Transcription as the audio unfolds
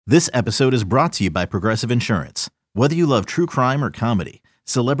This episode is brought to you by Progressive Insurance. Whether you love true crime or comedy,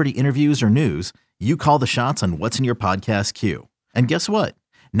 celebrity interviews or news, you call the shots on what's in your podcast queue. And guess what?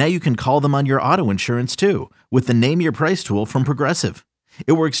 Now you can call them on your auto insurance too with the Name Your Price tool from Progressive.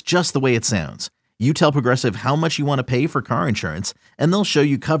 It works just the way it sounds. You tell Progressive how much you want to pay for car insurance, and they'll show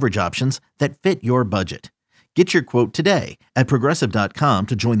you coverage options that fit your budget. Get your quote today at Progressive.com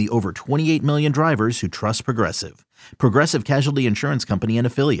to join the over 28 million drivers who trust Progressive. Progressive Casualty Insurance Company and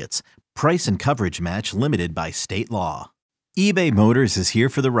Affiliates. Price and coverage match limited by state law. eBay Motors is here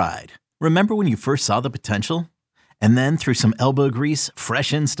for the ride. Remember when you first saw the potential? And then through some elbow grease,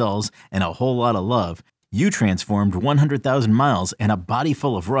 fresh installs, and a whole lot of love, you transformed 100,000 miles and a body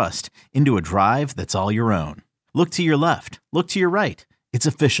full of rust into a drive that's all your own. Look to your left. Look to your right. It's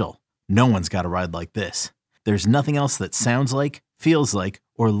official. No one's got a ride like this. There's nothing else that sounds like, feels like,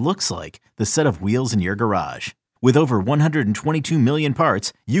 or looks like the set of wheels in your garage. With over 122 million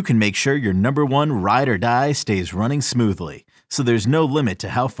parts, you can make sure your number one ride or die stays running smoothly, so there's no limit to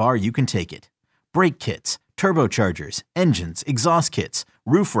how far you can take it. Brake kits, turbochargers, engines, exhaust kits,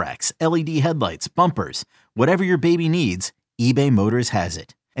 roof racks, LED headlights, bumpers, whatever your baby needs, eBay Motors has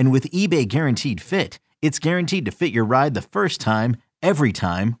it. And with eBay Guaranteed Fit, it's guaranteed to fit your ride the first time, every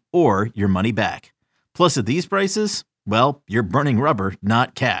time, or your money back. Plus, at these prices, well, you're burning rubber,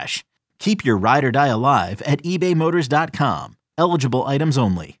 not cash. Keep your ride or die alive at ebaymotors.com. Eligible items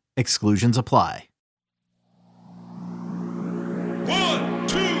only. Exclusions apply. 1,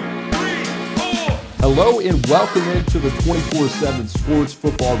 2, 3, 4. Hello and welcome into the 24/7 Sports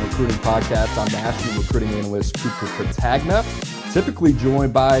Football Recruiting Podcast. I'm National Recruiting Analyst Cooper Patagna, typically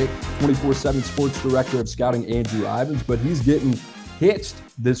joined by 24/7 Sports Director of Scouting Andrew Ivins, but he's getting hitched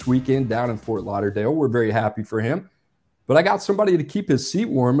this weekend down in Fort Lauderdale. We're very happy for him. But I got somebody to keep his seat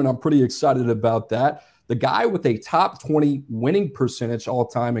warm, and I'm pretty excited about that. The guy with a top 20 winning percentage all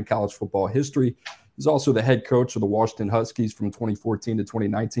time in college football history. He's also the head coach of the Washington Huskies from 2014 to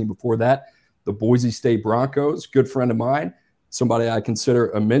 2019. Before that, the Boise State Broncos. Good friend of mine, somebody I consider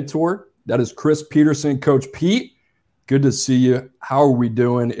a mentor. That is Chris Petersen. Coach Pete, good to see you. How are we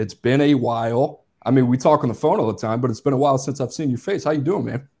doing? It's been a while. I mean, we talk on the phone all the time, but it's been a while since I've seen your face. How you doing,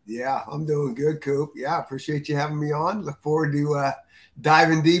 man? Yeah, I'm doing good, Coop. Yeah, appreciate you having me on. Look forward to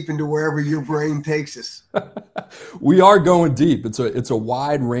diving deep into wherever your brain takes us. We are going deep. It's a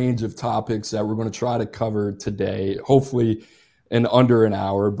wide range of topics that we're going to try to cover today, hopefully in under an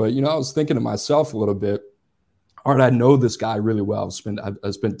hour. But, I was thinking to myself a little bit, all right, I know this guy really well.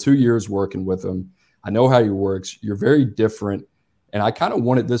 I've spent 2 years working with him. I know how he works. You're very different. And I kind of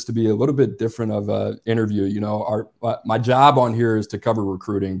wanted this to be a little bit different of an interview. My job on here is to cover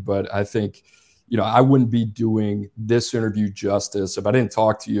recruiting, but I think, I wouldn't be doing this interview justice if I didn't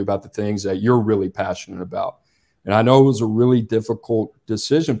talk to you about the things that you're really passionate about. And I know it was a really difficult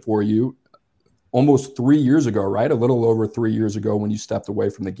decision for you almost 3 years ago, right? A little over 3 years ago when you stepped away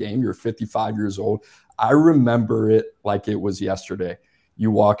from the game. You're 55 years old. I remember it like it was yesterday. You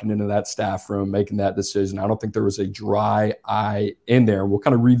walking into that staff room, making that decision. I don't think there was a dry eye in there. We'll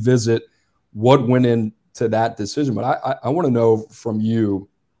kind of revisit what went into that decision. But I want to know from you,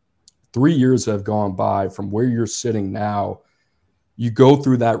 3 years have gone by from where you're sitting now. You go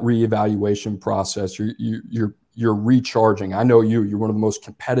through that reevaluation process. You're recharging. I know you're one of the most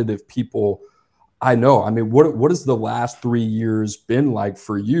competitive people I know. I mean, what has the last 3 years been like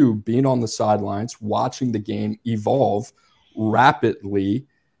for you, being on the sidelines, watching the game evolve rapidly,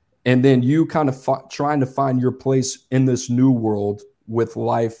 and then you kind of trying to find your place in this new world with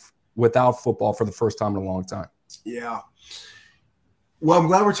life without football for the first time in a long time? Yeah. Well, I'm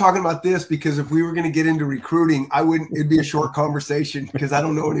glad we're talking about this, because if we were going to get into recruiting, it'd be a short conversation because I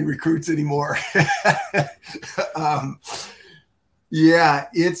don't know any recruits anymore. It's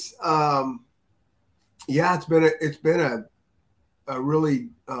been a really,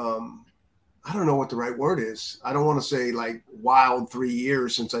 I don't know what the right word is. I don't want to say like wild 3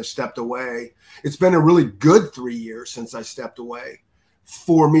 years since I stepped away. It's been a really good 3 years since I stepped away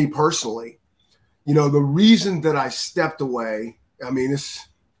for me personally. The reason that I stepped away, I mean,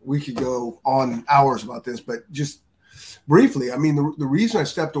 we could go on hours about this, but just briefly, I mean, the reason I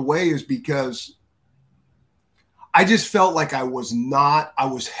stepped away is because I just felt like I was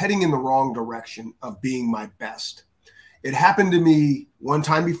heading in the wrong direction of being my best. It happened to me one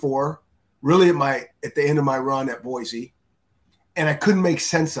time before, really at the end of my run at Boise, and I couldn't make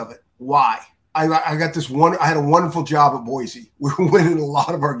sense of it. Why? I got I had a wonderful job at Boise. We were winning a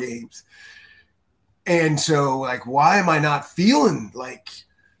lot of our games. And so, like, why am I not feeling like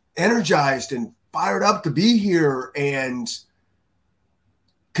energized and fired up to be here and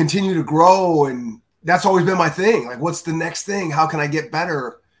continue to grow? And that's always been my thing. Like, what's the next thing? How can I get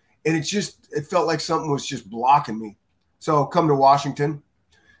better? And it felt like something was just blocking me. So come to Washington.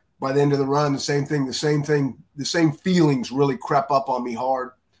 By the end of the run, the same feelings really crept up on me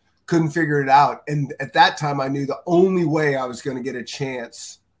hard. Couldn't figure it out. And at that time, I knew the only way I was going to get a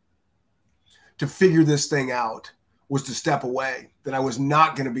chance to figure this thing out was to step away, that I was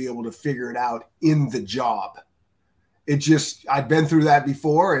not going to be able to figure it out in the job. I'd been through that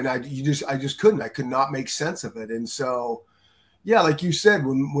before, and I just couldn't. I could not make sense of it. And so, yeah, like you said,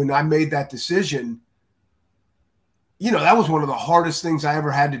 when I made that decision, that was one of the hardest things I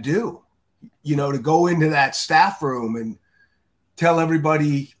ever had to do, to go into that staff room and tell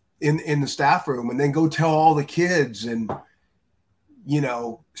everybody in the staff room and then go tell all the kids. And,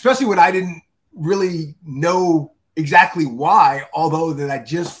 especially when I didn't really know exactly why, although that I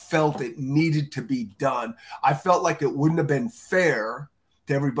just felt it needed to be done. I felt like it wouldn't have been fair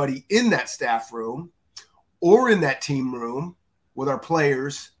to everybody in that staff room or in that team room with our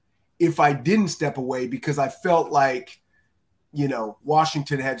players if I didn't step away, because I felt like,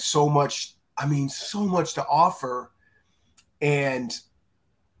 Washington had so much to offer, and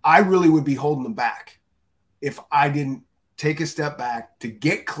I really would be holding them back if I didn't take a step back to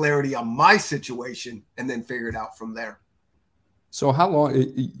get clarity on my situation and then figure it out from there. So how long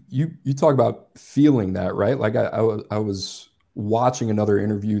you talk about feeling that, right? Like I was watching another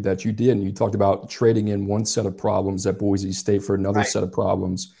interview that you did, and you talked about trading in one set of problems at Boise State for another set of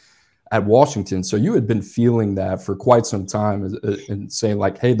problems at Washington. So you had been feeling that for quite some time and saying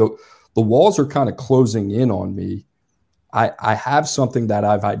like, hey, the walls are kind of closing in on me. I have something that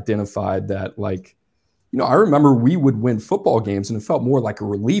I've identified that, like, I remember we would win football games and it felt more like a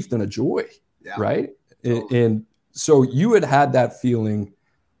relief than a joy, right? Totally. And so you had that feeling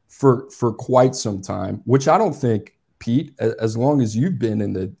for quite some time, which I don't think, Pete, as long as you've been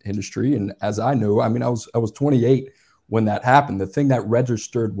in the industry, and as I know, I was 28 when that happened. The thing that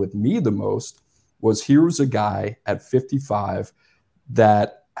registered with me the most was, here was a guy at 55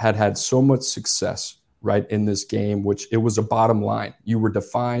 that had so much success, right, in this game, which it was a bottom line. You were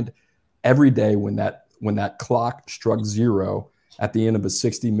defined every day when that clock struck zero at the end of a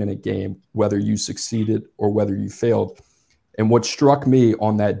 60-minute game, whether you succeeded or whether you failed. And what struck me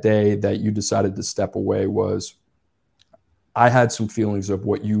on that day that you decided to step away was, I had some feelings of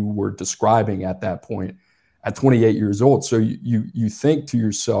what you were describing at that point at 28 years old. So you think to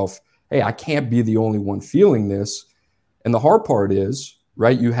yourself, hey, I can't be the only one feeling this. And the hard part is,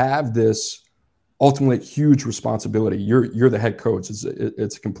 right, you have this ultimate huge responsibility. You're the head coach.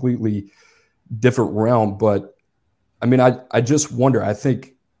 It's a completely different realm. But I just wonder, I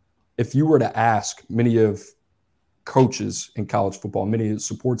think if you were to ask many of coaches in college football, many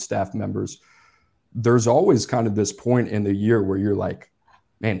support staff members, there's always kind of this point in the year where you're like,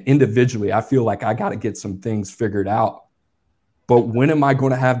 man, individually, I feel like I got to get some things figured out. But when am I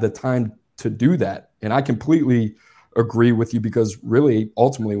going to have the time to do that? And I completely agree with you, because really,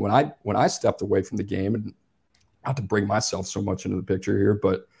 ultimately, when I stepped away from the game, and not to bring myself so much into the picture here,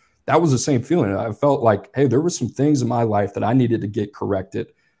 but that was the same feeling. I felt like, hey, there were some things in my life that I needed to get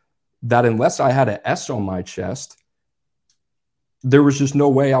corrected, that unless I had an S on my chest, there was just no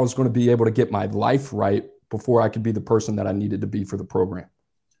way I was going to be able to get my life right before I could be the person that I needed to be for the program.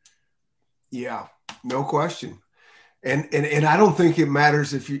 Yeah, no question. And I don't think it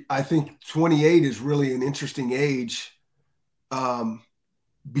matters I think 28 is really an interesting age,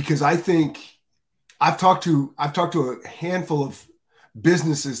 because I think I've talked to a handful of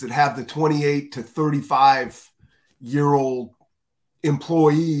businesses that have the 28 to 35-year-old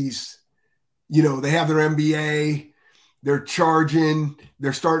employees. They have their MBA, they're charging,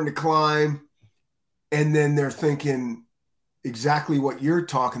 they're starting to climb, and then they're thinking exactly what you're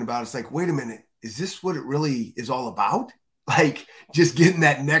talking about. It's like, wait a minute, is this what it really is all about? Like, just getting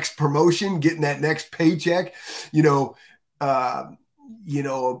that next promotion, getting that next paycheck,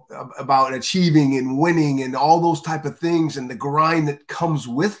 about achieving and winning and all those type of things and the grind that comes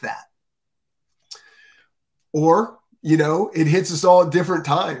with that. Or, it hits us all at different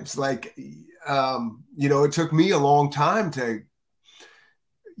times. Like, it took me a long time to,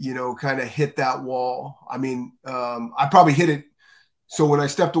 kind of hit that wall. I probably hit it. So when I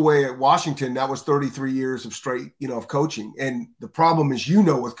stepped away at Washington, that was 33 years of straight, of coaching. And the problem is,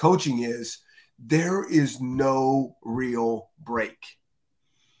 with coaching is there is no real break.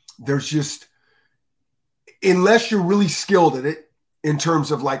 There's just, unless you're really skilled at it in terms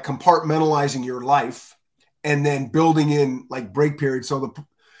of like compartmentalizing your life and then building in like break periods. So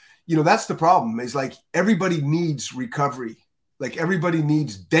that's the problem, is like everybody needs recovery. Like everybody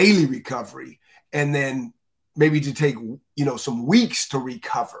needs daily recovery, and then maybe to take, some weeks to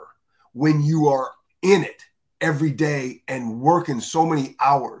recover when you are in it. every day and working so many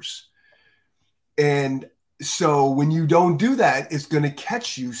hours. And so when you don't do that, it's going to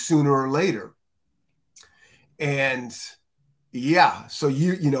catch you sooner or later. And yeah, so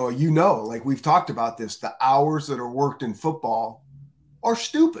like we've talked about this, the hours that are worked in football are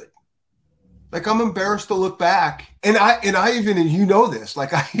stupid. Like, I'm embarrassed to look back. And I even, and you know this,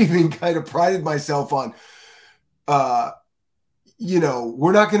 like, I even kind of prided myself on,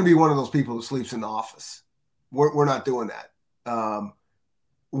 we're not going to be one of those people who sleeps in the office. We're not doing that.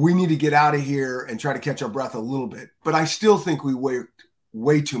 We need to get out of here and try to catch our breath a little bit. But I still think we worked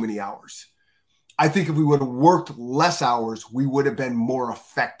way too many hours. I think if we would have worked less hours, we would have been more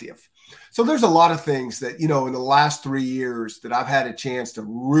effective. So there's a lot of things that, in the last 3 years that I've had a chance to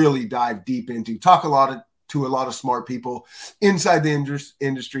really dive deep into, talk to a lot of smart people inside the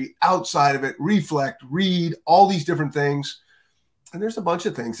industry, outside of it, reflect, read, all these different things. And there's a bunch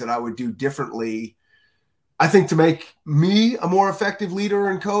of things that I would do differently, I think, to make me a more effective leader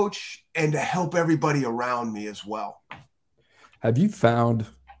and coach and to help everybody around me as well. Have you found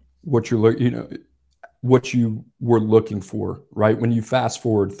what what you were looking for, right? When you fast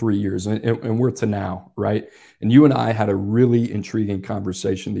forward 3 years and we're to now, right? And you and I had a really intriguing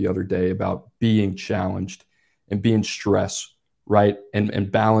conversation the other day about being challenged and being stressed, right?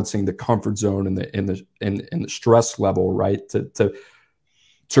 And balancing the comfort zone and the stress level, right? To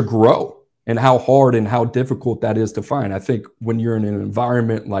grow, and how hard and how difficult that is to find. I think when you're in an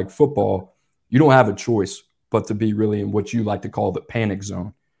environment like football, you don't have a choice but to be really in what you like to call the panic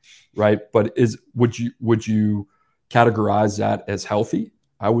zone. Right. But would you categorize that as healthy?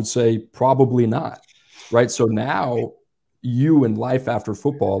 I would say probably not. Right. So now you in life after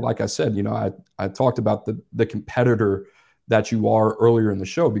football, like I said, I talked about the competitor that you are earlier in the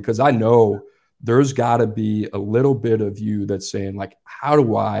show, because I know there's got to be a little bit of you that's saying, like, how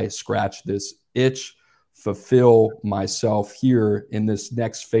do I scratch this itch, fulfill myself here in this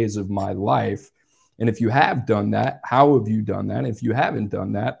next phase of my life? And if you have done that, how have you done that? And if you haven't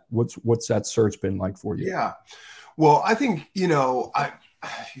done that, what's that search been like for you? Yeah. Well, I think,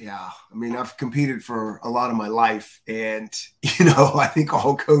 I've competed for a lot of my life, and, I think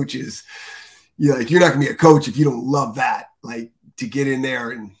all coaches, you're not going to be a coach if you don't love that, like, to get in there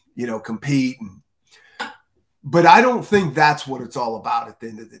and, compete. But I don't think that's what it's all about at the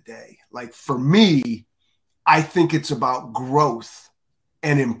end of the day. Like, for me, I think it's about growth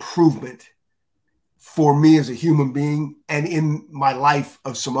and improvement for me as a human being and in my life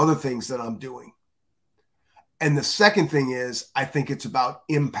of some other things that I'm doing. And the second thing is, I think it's about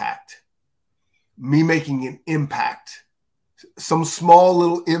impact, me making an impact, some small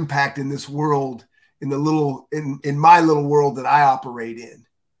little impact in this world, in my little world that I operate in.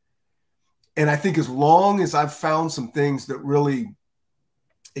 And I think as long as I've found some things that really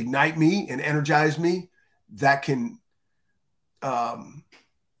ignite me and energize me, that can,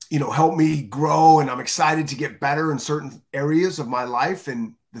 help me grow, and I'm excited to get better in certain areas of my life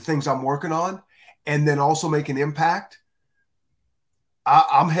and the things I'm working on, and then also make an impact,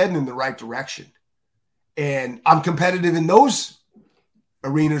 I'm heading in the right direction. And I'm competitive in those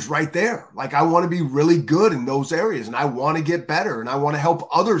arenas right there. Like, I want to be really good in those areas, and I want to get better, and I want to help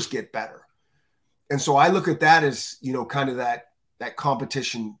others get better. And so I look at that as, kind of that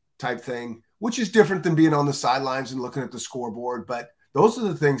competition type thing, which is different than being on the sidelines and looking at the scoreboard. But those are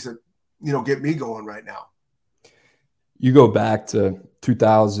the things that, get me going right now. You go back to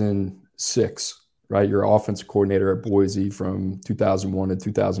 2006, right? You're offensive coordinator at Boise from 2001 to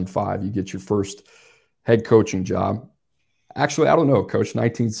 2005. You get your first head coaching job. Actually, I don't know, Coach,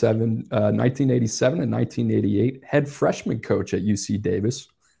 1987 and 1988, head freshman coach at UC Davis.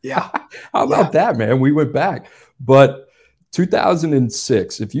 Yeah. How about that, man? We went back. But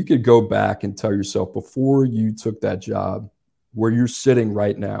 2006, if you could go back and tell yourself before you took that job, where you're sitting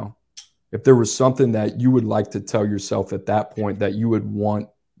right now, if there was something that you would like to tell yourself at that point that you would want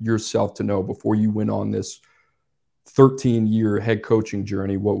yourself to know before you went on this 13-year head coaching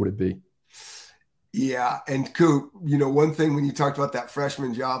journey, what would it be? Yeah. And Coop, one thing when you talked about that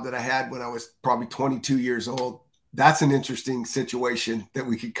freshman job that I had when I was probably 22 years old, that's an interesting situation that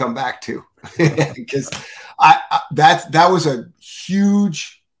we could come back to, because that was a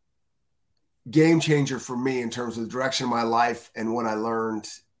huge game changer for me in terms of the direction of my life and what I learned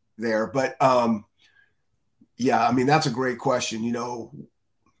there. But that's a great question.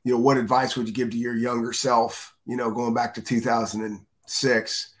 What advice would you give to your younger self, going back to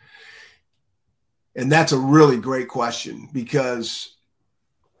 2006? And that's a really great question, because,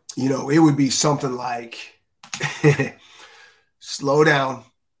 it would be something like, slow down,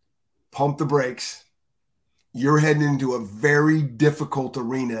 pump the brakes. You're heading into a very difficult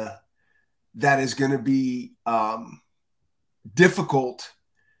arena that is going to be difficult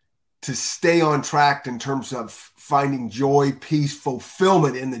to stay on track in terms of finding joy, peace,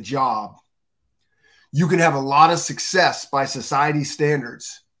 fulfillment in the job. You can have a lot of success by society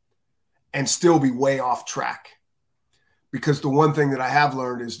standards and still be way off track. Because the one thing that I have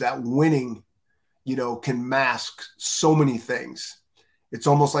learned is that winning, can mask so many things. It's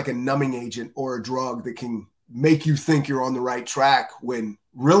almost like a numbing agent or a drug that can make you think you're on the right track when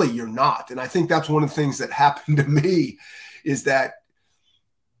really you're not. And I think that's one of the things that happened to me is that,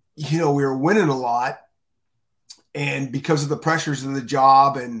 we were winning a lot. And because of the pressures of the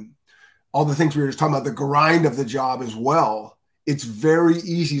job and all the things we were just talking about, the grind of the job as well, it's very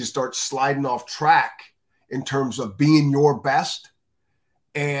easy to start sliding off track in terms of being your best.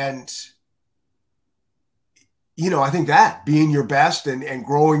 And, I think that being your best and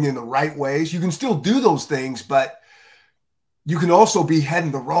growing in the right ways, you can still do those things, but you can also be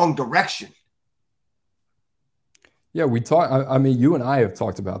heading the wrong direction. Yeah, I mean, you and I have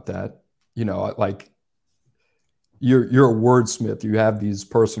talked about that, like you're a wordsmith. You have these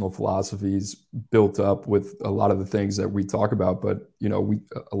personal philosophies built up with a lot of the things that we talk about. But,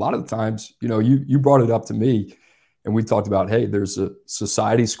 a lot of the times, you brought it up to me and we talked about, hey, there's a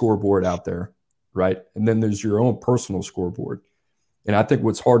society scoreboard out there, right? And then there's your own personal scoreboard. And I think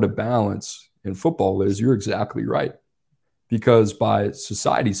what's hard to balance in football is you're exactly right. Because by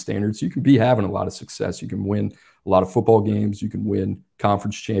society standards, you can be having a lot of success. You can win a lot of football games. You can win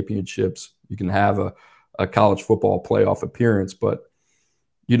conference championships. You can have a college football playoff appearance. But,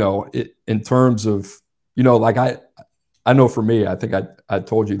 in terms of, like I know for me, I think I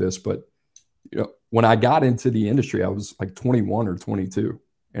told you this, but, when I got into the industry, I was like 21 or 22,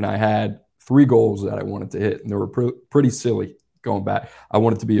 and I had 3 goals that I wanted to hit, and they were pretty silly going back. I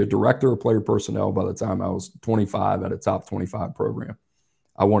wanted to be a director of player personnel by the time I was 25 at a top 25 program.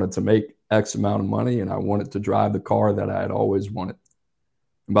 I wanted to make X amount of money, and I wanted to drive the car that I had always wanted.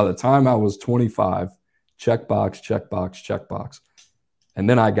 And by the time I was 25, checkbox, checkbox, checkbox. And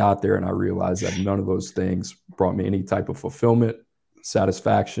then I got there and I realized that none of those things brought me any type of fulfillment,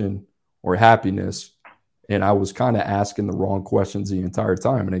 satisfaction, or happiness. And I was kind of asking the wrong questions the entire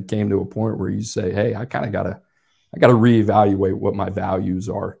time. And it came to a point where you say, hey, I got to reevaluate what my values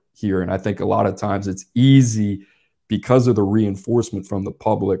are here. And I think a lot of times it's easy because of the reinforcement from the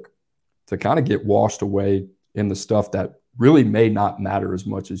public to kind of get washed away in the stuff that really may not matter as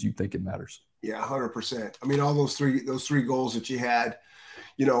much as you think it matters. Yeah, 100%. I mean, all those three goals that you had,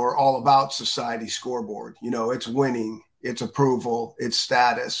 are all about society scoreboard. It's winning, it's approval, it's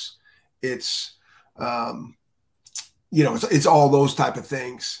status, it's, it's all those type of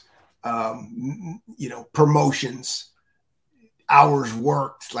things. Promotions, hours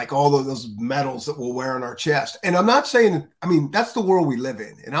worked, like all of those medals that we'll wear on our chest. And I'm not saying, that's the world we live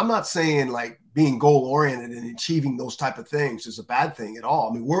in. And I'm not saying like being goal oriented and achieving those type of things is a bad thing at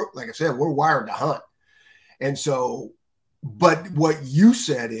all. Like I said, we're wired to hunt. And so, but what you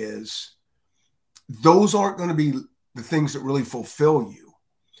said is those aren't going to be the things that really fulfill you.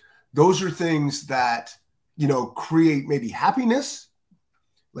 Those are things that, create maybe happiness.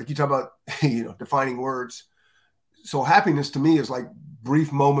 Like you talk about, defining words. So happiness to me is like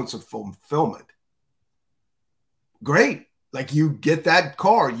brief moments of fulfillment. Great. Like you get that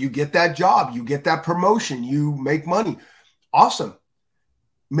car, you get that job, you get that promotion, you make money. Awesome.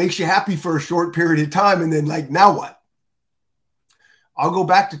 Makes you happy for a short period of time. And then like, now what? I'll go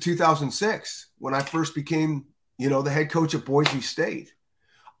back to 2006 when I first became, the head coach at Boise State.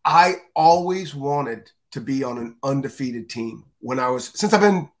 I always wanted to be on an undefeated team since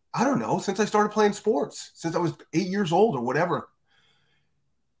I started playing sports, since I was 8 years old or whatever.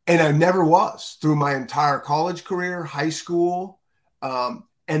 And I never was through my entire college career, high school. And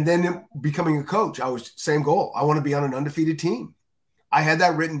then becoming a coach, same goal. I want to be on an undefeated team. I had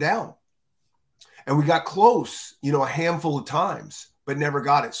that written down and we got close, a handful of times, but never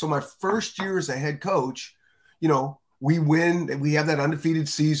got it. So my first year as a head coach, we win and we have that undefeated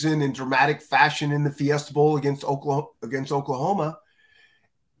season in dramatic fashion in the Fiesta Bowl against Oklahoma.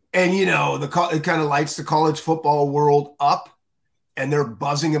 And, it kind of lights the college football world up and they're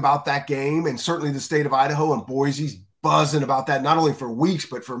buzzing about that game. And certainly the state of Idaho and Boise's buzzing about that, not only for weeks,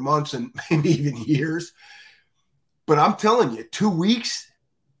 but for months and maybe even years. But I'm telling you, 2 weeks,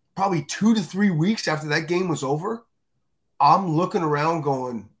 probably 2 to 3 weeks after that game was over, I'm looking around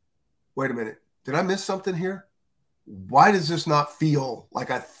going, wait a minute, did I miss something here? Why does this not feel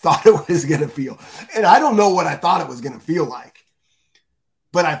like I thought it was going to feel? And I don't know what I thought it was going to feel like.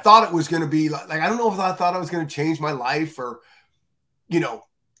 But I thought it was going to be like, I don't know if I thought I was going to change my life or,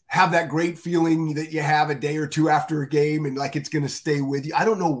 have that great feeling that you have a day or two after a game and like it's going to stay with you. I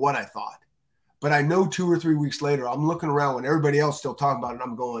don't know what I thought. But I know 2 or 3 weeks later, I'm looking around when everybody else still talking about it, and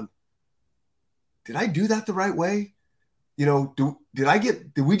I'm going, did I do that the right way? You know,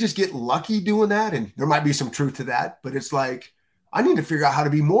 did we just get lucky doing that? And there might be some truth to that, but it's like, I need to figure out how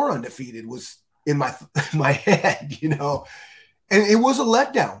to be more undefeated was in my head, you know, and it was a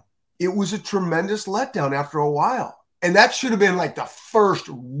letdown. It was a tremendous letdown after a while. And that should have been like the first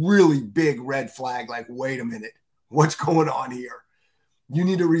really big red flag. Like, wait a minute, what's going on here? You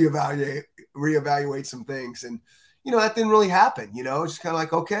need to reevaluate some things. And, you know, that didn't really happen. You know, it's just kind of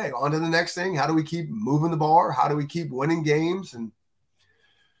like, okay, on to the next thing. How do we keep moving the bar? How do we keep winning games?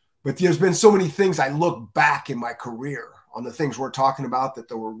 But there's been so many things I look back in my career on the things we're talking about that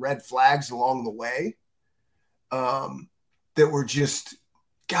there were red flags along the way that were just,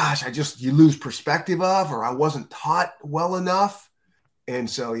 gosh, you lose perspective of, or I wasn't taught well enough. And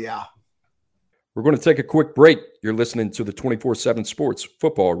so, yeah. We're going to take a quick break. You're listening to the 24/7 Sports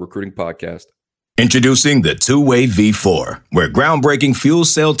Football Recruiting Podcast. Introducing the Two-Way V4, where groundbreaking fuel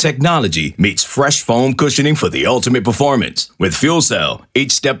cell technology meets fresh foam cushioning for the ultimate performance. With Fuel Cell,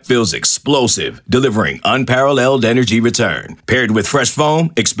 each step feels explosive, delivering unparalleled energy return. Paired with fresh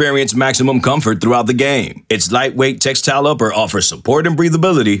foam, experience maximum comfort throughout the game. Its lightweight textile upper offers support and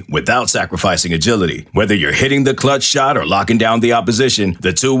breathability without sacrificing agility. Whether you're hitting the clutch shot or locking down the opposition,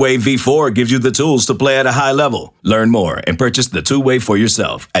 the Two-Way V4 gives you the tools to play at a high level. Learn more and purchase the Two-Way for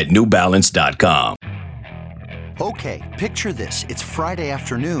yourself at newbalance.com. Okay, picture this. It's Friday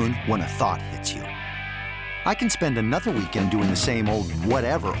afternoon when a thought hits you. I can spend another weekend doing the same old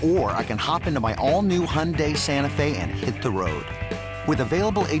whatever, or I can hop into my all-new Hyundai Santa Fe and hit the road. With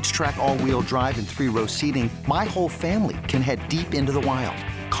available H-Track all-wheel drive and 3-row seating, my whole family can head deep into the wild.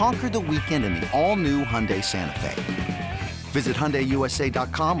 Conquer the weekend in the all-new Hyundai Santa Fe. Visit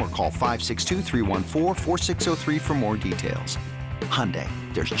HyundaiUSA.com or call 562-314-4603 for more details. Hyundai,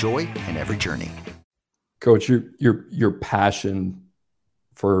 there's joy in every journey. Coach, your passion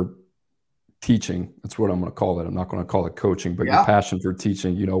for teaching, that's what I'm going to call it. I'm not going to call it coaching, but your passion for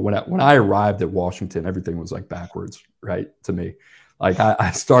teaching. You know, when I arrived at Washington, everything was like backwards, right, to me. Like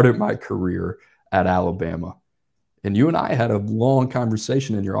I started my career at Alabama, and you and I had a long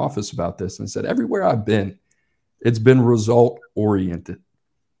conversation in your office about this and said, everywhere I've been, it's been result oriented.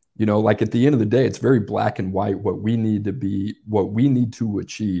 You know, like at the end of the day, it's very black and white what we need to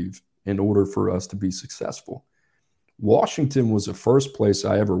achieve in order for us to be successful. Washington was the first place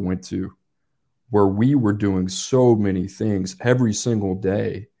I ever went to where we were doing so many things every single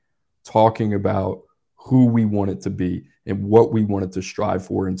day, talking about who we wanted to be and what we wanted to strive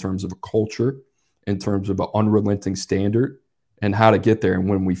for in terms of a culture, in terms of an unrelenting standard, and how to get there. And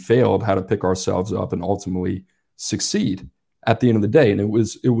when we failed, how to pick ourselves up and ultimately succeed at the end of the day. And it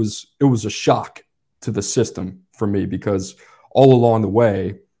was a shock to the system for me, because all along the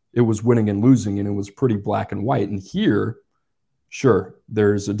way, it was winning and losing, and it was pretty black and white. And here, sure,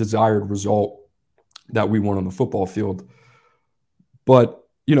 there's a desired result that we want on the football field. But,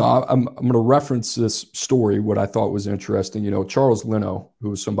 you know, I'm going to reference this story, what I thought was interesting. You know, Charles Leno,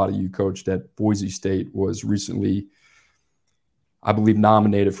 who was somebody you coached at Boise State, was recently, I believe,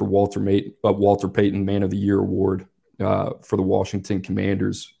 nominated for Walter Payton Man of the Year award for the Washington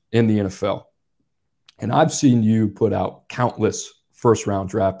Commanders in the NFL. And I've seen you put out countless first-round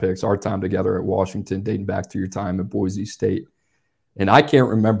draft picks, our time together at Washington, dating back to your time at Boise State. And I can't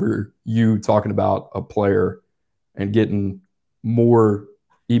remember you talking about a player and getting more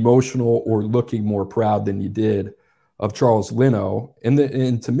emotional or looking more proud than you did of Charles Leno.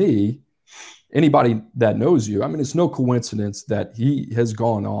 And to me, anybody that knows you, I mean, it's no coincidence that he has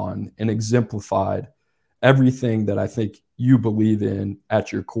gone on and exemplified everything that I think you believe in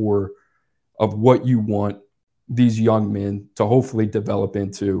at your core of what you want these young men to hopefully develop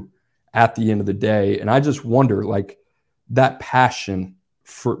into at the end of the day. And I just wonder, like, that passion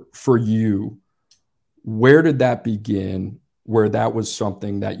for you, where did that begin, where that was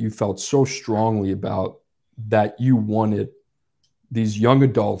something that you felt so strongly about that you wanted these young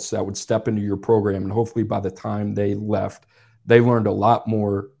adults that would step into your program, and hopefully by the time they left, they learned a lot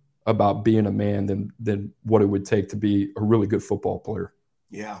more about being a man than what it would take to be a really good football player?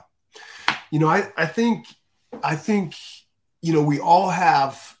 Yeah. You know, I think, you know, we all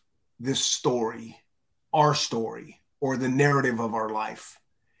have this story, our story, or the narrative of our life.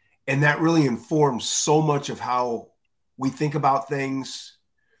 And that really informs so much of how we think about things.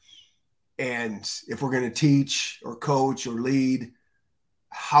 And if we're going to teach or coach or lead,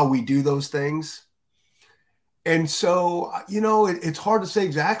 how we do those things. And so, you know, it's hard to say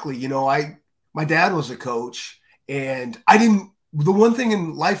exactly. You know, my dad was a coach, and the one thing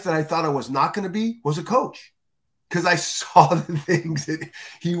in life that I thought I was not going to be was a coach. because I saw the things that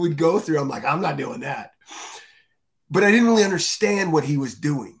he would go through. I'm like, I'm not doing that. But I didn't really understand what he was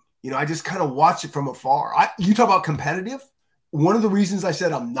doing. I just kind of watched it from afar. You talk about competitive. One of the reasons I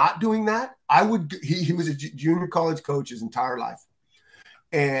said I'm not doing that, he was a junior college coach his entire life.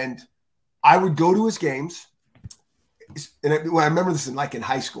 And I would go to his games. And I remember this in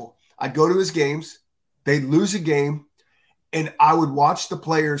high school. I'd go to his games. They'd lose a game. And I would watch the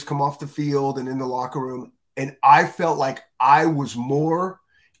players come off the field and in the locker room. And I felt like I was more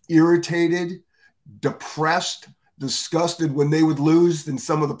irritated, depressed, disgusted when they would lose than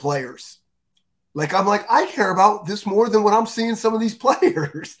some of the players. I'm like, I care about this more than what I'm seeing some of these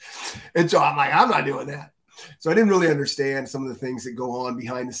players. And so I'm like, I'm not doing that. So I didn't really understand some of the things that go on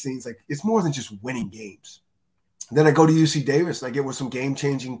behind the scenes. It's more than just winning games. Then I go to UC Davis and I get with some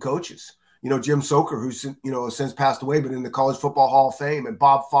game-changing coaches. Jim Soker, who's, since passed away, but in the College Football Hall of Fame, and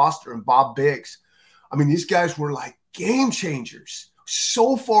Bob Foster and Bob Biggs. I mean, these guys were like game changers,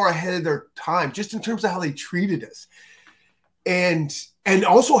 so far ahead of their time, just in terms of how they treated us. And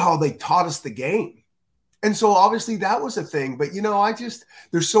also how they taught us the game. And so obviously that was a thing. But,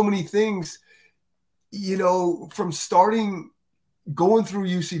 there's so many things, from going through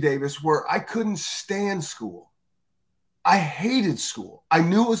UC Davis where I couldn't stand school. I hated school. I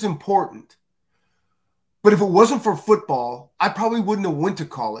knew it was important. But if it wasn't for football, I probably wouldn't have went to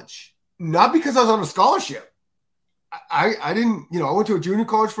college. Not because I was on a scholarship. I didn't, I went to a junior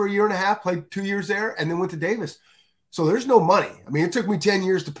college for a year and a half, played 2 years there, and then went to Davis. So there's no money. I mean, it took me 10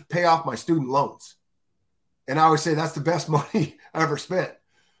 years to pay off my student loans. And I always say that's the best money I ever spent.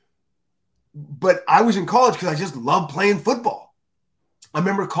 But I was in college because I just loved playing football. I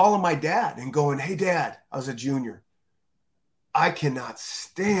remember calling my dad and going, "Hey, Dad," I was a junior, "I cannot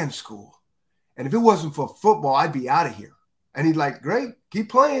stand school. And if it wasn't for football, I'd be out of here." And he'd like, "Great, keep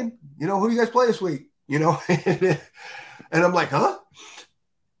playing. Who do you guys play this week?" And I'm like, "Huh?"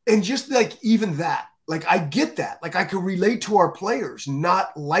 And just even that, I get that. I could relate to our players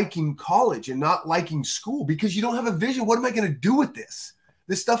not liking college and not liking school because you don't have a vision. What am I going to do with this?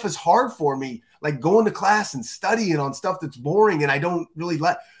 This stuff is hard for me, going to class and studying on stuff that's boring and I don't really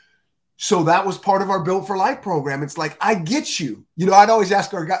like. So that was part of our Built for Life program. It's I get you. I'd always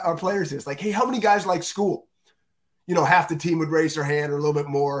ask our players this, "Hey, how many guys like school?" Half the team would raise their hand or a little bit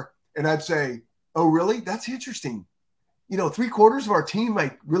more. And I'd say, "Oh, really? That's interesting. 3/4 of our team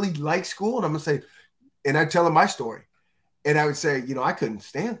really like school." And I'm going to say, and I'd tell them my story. And I would say, I couldn't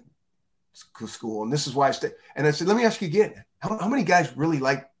stand school. And this is why I stayed. And I said, "Let me ask you again. How many guys really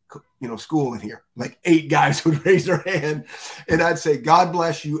like, school in here?" 8 guys would raise their hand. And I'd say, "God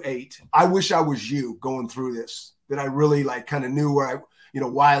bless you, 8. I wish I was you going through this, that I really kind of knew where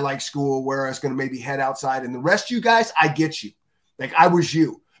why I like school, where I was going to maybe head outside. And the rest of you guys, I get you. I was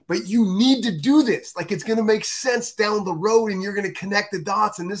you. But you need to do this. It's going to make sense down the road and you're going to connect the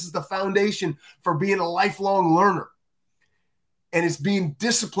dots. And this is the foundation for being a lifelong learner. And it's being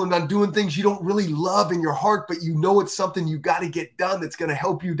disciplined on doing things you don't really love in your heart, but it's something you got to get done that's going to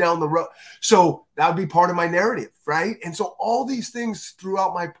help you down the road." So that would be part of my narrative, right? And so all these things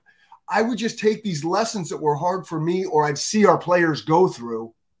throughout I would just take these lessons that were hard for me or I'd see our players go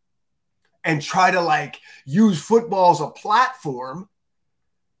through and try to use football as a platform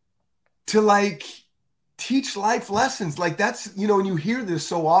to teach life lessons. That's, and you hear this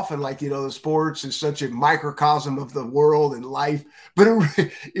so often, the sports is such a microcosm of the world and life, but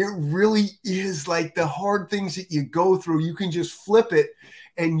it really is the hard things that you go through. You can just flip it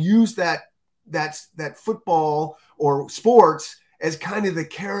and use that football or sports as kind of the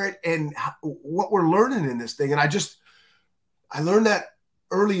carrot and what we're learning in this thing. And I learned that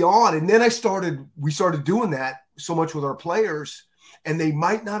early on. And then we started doing that so much with our players, and they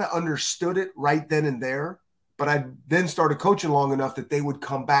might not have understood it right then and there, but I then started coaching long enough that they would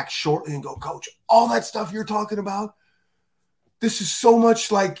come back shortly and go, "Coach, all that stuff you're talking about, this is so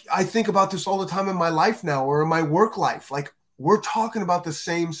much I think about this all the time in my life now or in my work life. We're talking about the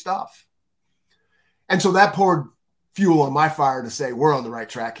same stuff." And so that poured fuel on my fire to say, we're on the right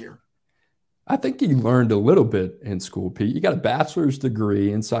track here. I think you learned a little bit in school, Pete. You got a bachelor's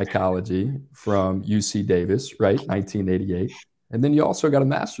degree in psychology from UC Davis, right? 1988. And then you also got a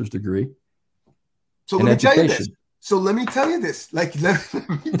master's degree in education. Let me tell you this.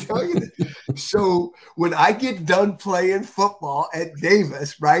 So when I get done playing football at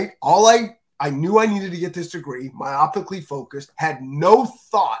Davis, right, I knew I needed to get this degree, myopically focused, had no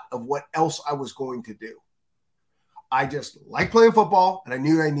thought of what else I was going to do. I just like playing football, and I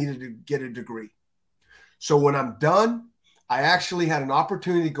knew I needed to get a degree. So when I'm done, I actually had an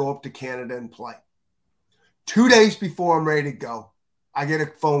opportunity to go up to Canada and play. 2 days before I'm ready to go, I get a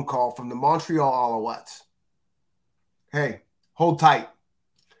phone call from the Montreal Alouettes. hey, hold tight.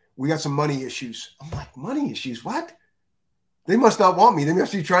 We got some money issues. I'm like, money issues? What? They must not want me. They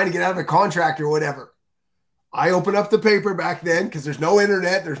must be trying to get out of a contract or whatever. I open up the paper back then because there's no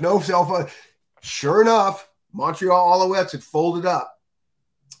internet. There's no cell phone. Sure enough, Montreal Alouettes had folded up.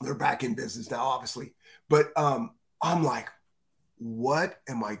 They're back in business now, obviously. But I'm like, what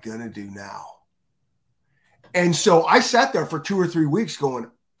am I going to do now? And so I sat there for 2 or 3 weeks going,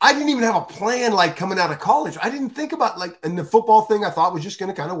 I didn't even have a plan like coming out of college. I didn't think about and the football thing I thought was just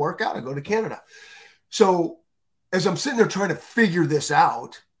going to kind of work out. I go to Canada. So as I'm sitting there trying to figure this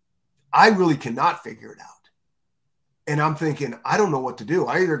out, I really cannot figure it out. And I'm thinking, I don't know what to do.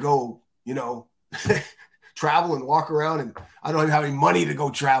 I either go, travel and walk around, and I don't even have any money to go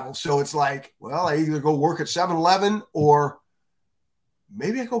travel. So it's like, well, I either go work at 7-Eleven or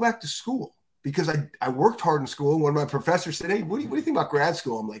maybe I go back to school. Because I worked hard in school. One of my professors said, hey, what do you think about grad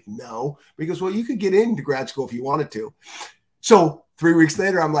school? I'm like, no. Because, well, you could get into grad school if you wanted to. So 3 weeks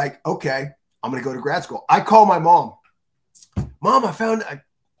later, I'm like, okay, I'm going to go to grad school. I call my mom. Mom,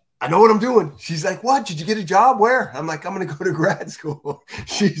 I know what I'm doing. She's like, what? Did you get a job? Where? I'm like, I'm going to go to grad school.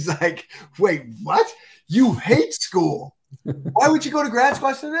 She's like, wait, what? You hate school. Why would you go to grad school?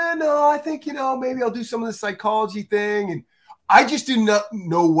 I said, no, I think, maybe I'll do some of the psychology thing. And I just did not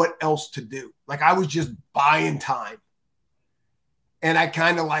know what else to do. Like I was just buying time. And I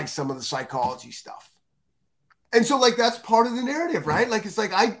kind of like some of the psychology stuff. And so like, that's part of the narrative, right? Like, it's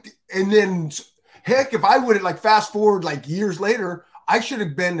like and then heck, if I would have fast forward years later, I should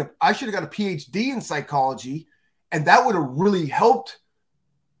have got a PhD in psychology, and that would have really helped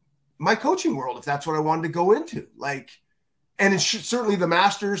my coaching world if that's what I wanted to go into. And certainly the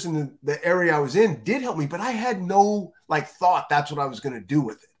masters and the area I was in did help me, but I had no thought that's what I was going to do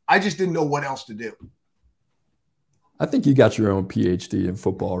with it. I just didn't know what else to do. I think you got your own PhD in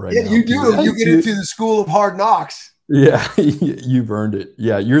football now. Yeah, you do. You get into the School of Hard Knocks. Yeah, you've earned it.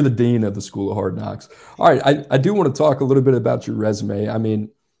 Yeah, you're the dean of the School of Hard Knocks. All right, I do want to talk a little bit about your resume. I mean,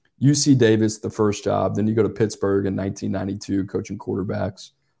 UC Davis, the first job. Then you go to Pittsburgh in 1992, coaching quarterbacks.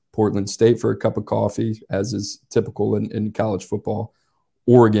 Portland State for a cup of coffee, as is typical in college football.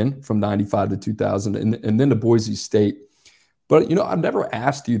 Oregon from 95 to 2000, and then to Boise State. But, I've never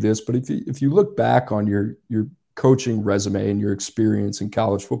asked you this, but if you look back on your coaching resume and your experience in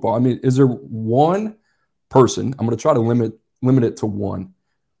college football, I mean, is there one person, I'm going to try to limit it to one,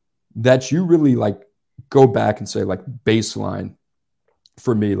 that you really go back and say baseline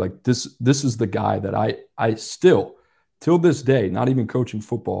for me, this is the guy that I still, till this day, not even coaching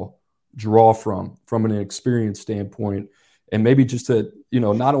football, draw from an experience standpoint, and maybe just to,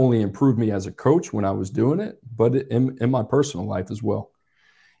 not only improve me as a coach when I was doing it, but in my personal life as well?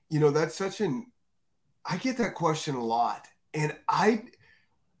 That's I get that question a lot. And I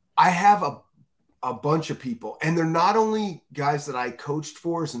have a bunch of people, and they're not only guys that I coached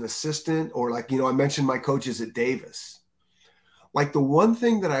for as an assistant or I mentioned my coaches at Davis. The one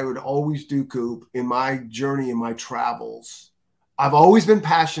thing that I would always do, Coop, in my journey, in my travels, I've always been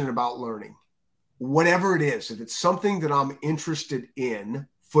passionate about learning, whatever it is. If it's something that I'm interested in,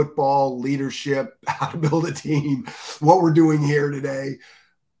 football, leadership, how to build a team, what we're doing here today,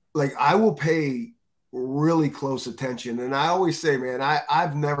 I will pay really close attention. And I always say, man,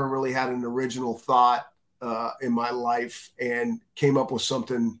 I've never really had an original thought in my life and came up with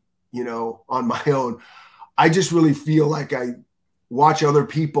something, on my own. I just really feel like I watch other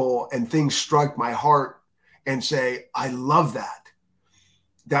people and things strike my heart and say, I love that.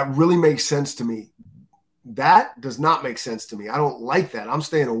 That really makes sense to me. That does not make sense to me. I don't like that. I'm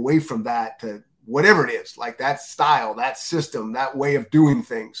staying away from that to whatever it is, that style, that system, that way of doing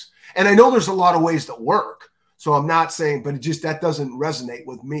things. And I know there's a lot of ways that work. So I'm not saying, but that doesn't resonate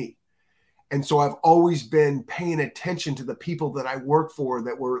with me. And so I've always been paying attention to the people that I work for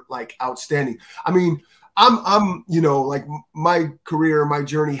that were outstanding. I mean, I'm my career, my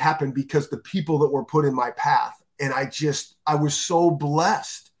journey happened because the people that were put in my path. And I was so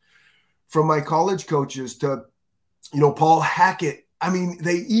blessed, from my college coaches to, Paul Hackett. I mean,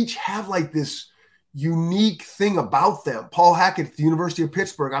 they each have this unique thing about them. Paul Hackett at the University of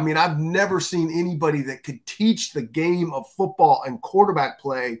Pittsburgh. I mean, I've never seen anybody that could teach the game of football and quarterback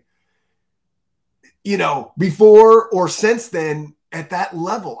play, before or since then at that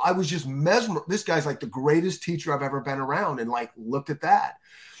level. I was just mesmerized. This guy's the greatest teacher I've ever been around, and looked at that.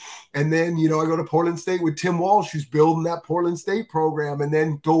 And then, I go to Portland State with Tim Walsh, who's building that Portland State program, and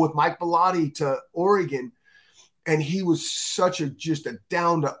then go with Mike Bellotti to Oregon. And he was just a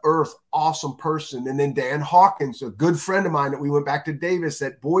down-to-earth, awesome person. And then Dan Hawkins, a good friend of mine that we went back to Davis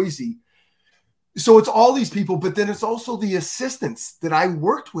at Boise. So it's all these people, but then it's also the assistants that I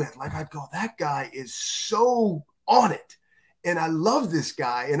worked with. I'd go, that guy is so on it. And I love this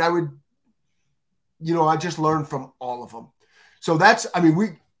guy. And I just learned from all of them. So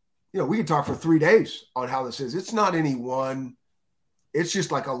we could talk for 3 days on how this is. It's not any one. It's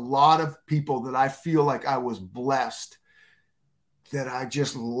just like a lot of people that I feel like I was blessed that I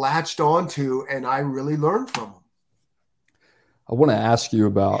just latched onto and I really learned from them. I want to ask you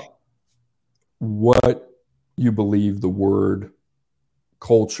about what you believe the word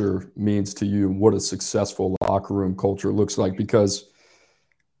culture means to you and what a successful locker room culture looks like. Because,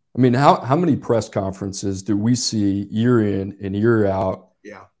 how many press conferences do we see year in and year out?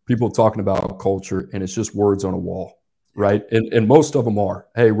 Yeah. People talking about culture and it's just words on a wall, right? And most of them are,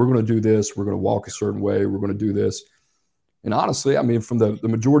 hey, we're going to do this. We're going to walk a certain way. We're going to do this. And honestly, from the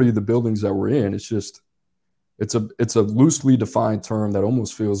majority of the buildings that we're in, it's a loosely defined term that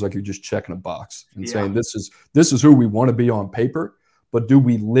almost feels like you're just checking a box and saying this is who we want to be on paper, but do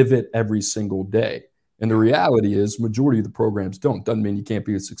we live it every single day? And the reality is majority of the programs don't. Doesn't mean you can't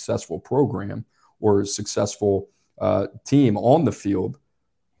be a successful program or a successful team on the field.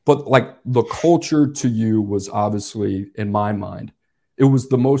 But like the culture to you was obviously, in my mind, it was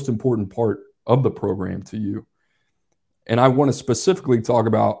the most important part of the program to you. And I want to specifically talk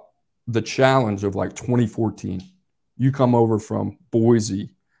about the challenge of like 2014. You come over from Boise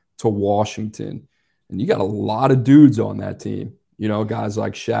to Washington, and you got a lot of dudes on that team. Guys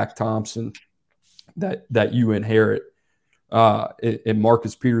like Shaq Thompson that you inherit, and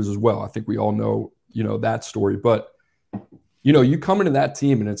Marcus Peters as well. I think we all know, that story. But, you come into that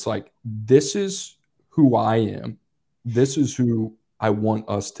team and it's like, this is who I am. This is who I want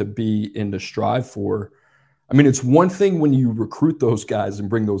us to be and to strive for. It's one thing when you recruit those guys and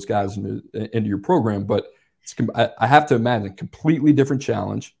bring those guys into your program, but I have to imagine a completely different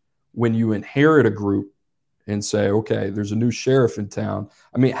challenge when you inherit a group and say, okay, there's a new sheriff in town.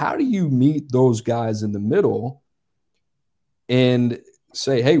 How do you meet those guys in the middle and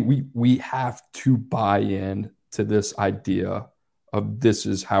say, hey, we have to buy in to this idea of this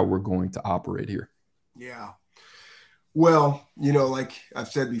is how we're going to operate here? Yeah. Well, like I've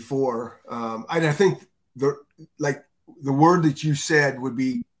said before, I think the word that you said would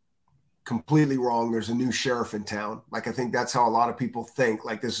be completely wrong. There's a new sheriff in town. Like, I think that's how a lot of people think,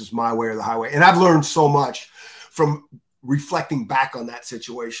 like, this is my way or the highway. And I've learned so much from reflecting back on that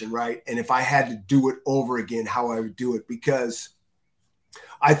situation, right? And if I had to do it over again, how I would do it, because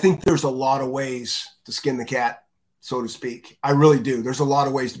I think there's a lot of ways to skin the cat, so to speak. I really do. There's a lot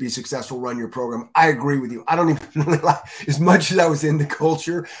of ways to be successful, run your program. I agree with you. I don't even really like, as much as I was into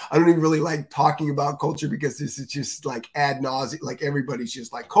culture, I don't even really like talking about culture because this is just like ad nauseum. Like, everybody's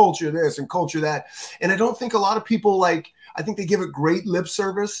just like culture this and culture that. And I don't think a lot of people I think they give it great lip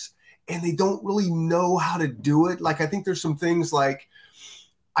service and they don't really know how to do it. Like, I think there's some things like,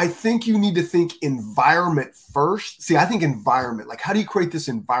 I think you need to think environment first. See, I think environment, like, how do you create this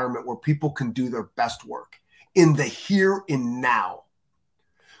environment where people can do their best work in the here and now?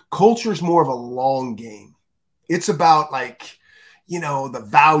 Culture is more of a long game. It's about the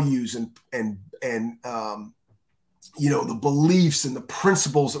values and the beliefs and the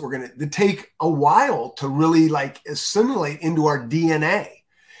principles that we're going to take a while to really assimilate into our DNA.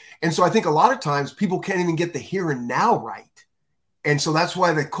 And so I think a lot of times people can't even get the here and now right. And so that's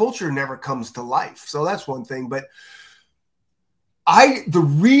why the culture never comes to life. So that's one thing. But the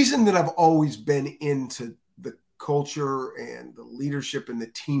reason that I've always been into the culture and the leadership and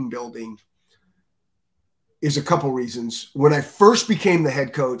the team building is a couple reasons. When I first became the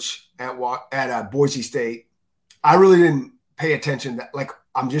head coach at Boise State, I really didn't pay attention to that.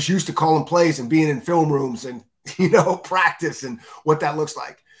 I'm just used to calling plays and being in film rooms and, practice and what that looks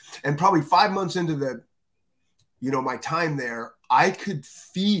like. And probably 5 months into my time there, I could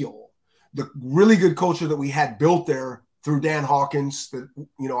feel the really good culture that we had built there through Dan Hawkins that,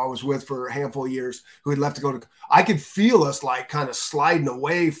 I was with for a handful of years, who had left to go to, I could feel us kind of sliding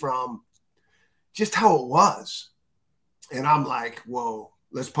away from just how it was. And I'm like, whoa,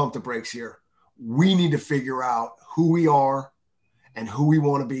 let's pump the brakes here. We need to figure out who we are and who we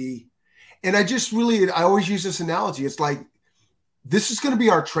want to be. And I always use this analogy. It's like, this is going to be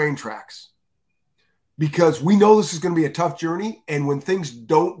our train tracks, because we know this is going to be a tough journey. And when things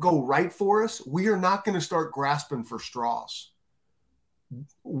don't go right for us, we are not going to start grasping for straws.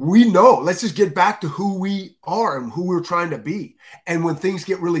 We know, let's just get back to who we are and who we're trying to be. And when things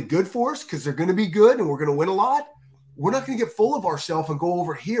get really good for us, because they're going to be good and we're going to win a lot, we're not going to get full of ourselves and go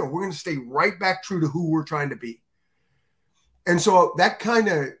over here. We're going to stay right back true to who we're trying to be. And so that kind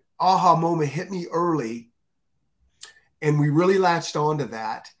of aha moment hit me early, and we really latched onto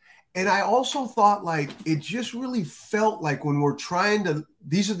that. And I also thought, it just really felt like when we're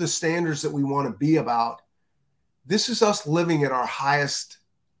these are the standards that we want to be about. this is us living at our highest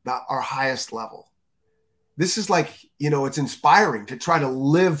level. This is like, it's inspiring to try to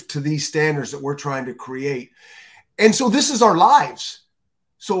live to these standards that we're trying to create. And so this is our lives.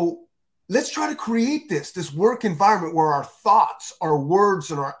 So let's try to create this work environment where our thoughts, our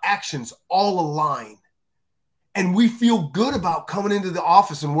words, and our actions all align. And we feel good about coming into the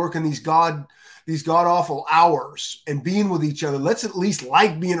office and working these god-awful hours and being with each other. Let's at least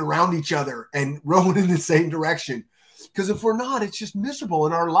like being around each other and rowing in the same direction. Because if we're not, it's just miserable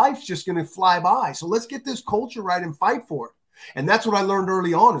and our life's just going to fly by. So let's get this culture right and fight for it. And that's what I learned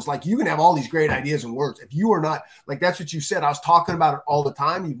early on. Is like, you can have all these great ideas and words. If you are not, like, that's what you said. I was talking about it all the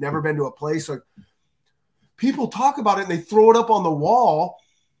time. You've never been to a place like people talk about it and they throw it up on the wall.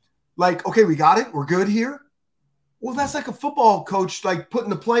 Like, okay, we got it. We're good here. Well, that's like a football coach, like putting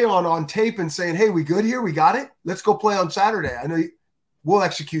the play on tape and saying, hey, we good here? We got it. Let's go play on Saturday. I know we'll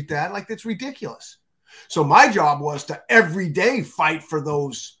execute that. Like, that's ridiculous. So my job was to every day fight for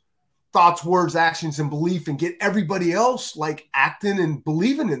those thoughts, words, actions, and belief, and get everybody else like acting and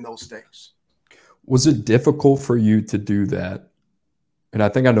believing in those things. Was it difficult for you to do that? And I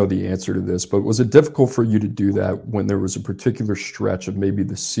think I know the answer to this, but was it difficult for you to do that when there was a particular stretch of maybe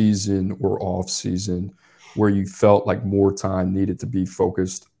the season or off season where you felt like more time needed to be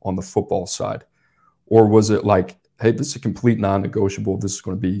focused on the football side? Or was it like, hey, this is a complete non-negotiable. This is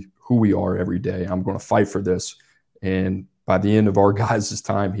going to be who we are every day. I'm going to fight for this. And by the end of our guys'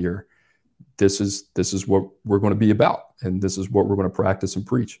 time here, this is what we're going to be about. And this is what we're going to practice and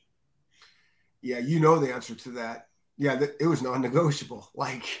preach. Yeah, you know the answer to that. Yeah, it was non-negotiable.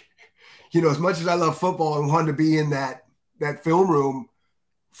 Like, as much as I love football and wanted to be in that film room,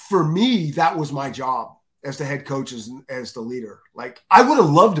 for me, that was my job as the head coach, as the leader. Like, I would have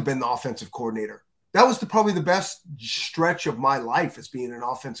loved to have been the offensive coordinator. That was probably the best stretch of my life, as being an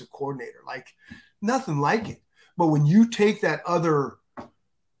offensive coordinator. Like, nothing like it. But when you take that other,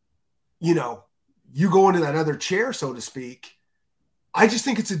 you go into that other chair, so to speak, I just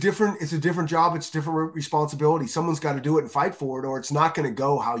think it's a different job. It's a different responsibility. Someone's got to do it and fight for it, or it's not going to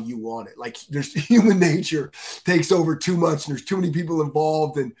go how you want it. Like, there's human nature takes over too much, and there's too many people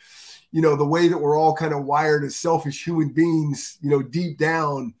involved. And, the way that we're all kind of wired as selfish human beings, deep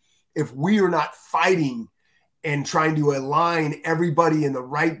down, if we are not fighting and trying to align everybody in the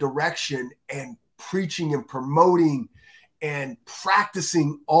right direction and preaching and promoting and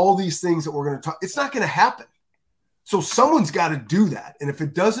practicing all these things that we're going to talk, it's not going to happen. So someone's got to do that. And if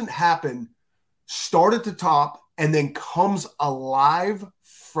it doesn't happen, start at the top and then comes alive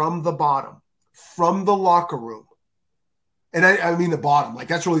from the bottom, from the locker room. And I mean the bottom, like,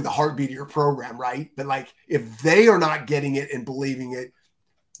 that's really the heartbeat of your program, right? But like, if they are not getting it and believing it,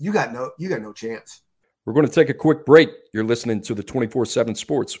 you got no chance. We're going to take a quick break. You're listening to the 24/7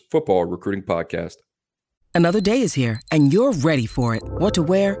 Sports Football Recruiting Podcast. Another day is here, and you're ready for it. What to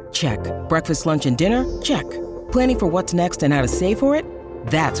wear? Check. Breakfast, lunch, and dinner? Check. Planning for what's next and how to save for it?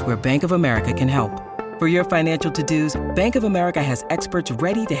 That's where Bank of America can help. For your financial to-dos, Bank of America has experts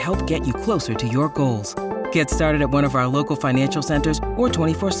ready to help get you closer to your goals. Get started at one of our local financial centers or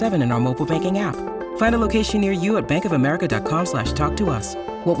 24/7 in our mobile banking app. Find a location near you at bankofamerica.com/talktous.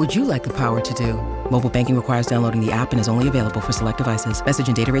 What would you like the power to do? Mobile banking requires downloading the app and is only available for select devices. Message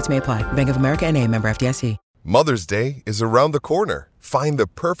and data rates may apply. Bank of America NA, member FDIC. Mother's Day is around the corner. Find the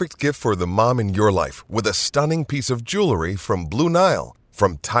perfect gift for the mom in your life with a stunning piece of jewelry from Blue Nile.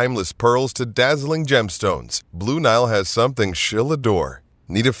 From timeless pearls to dazzling gemstones, Blue Nile has something she'll adore.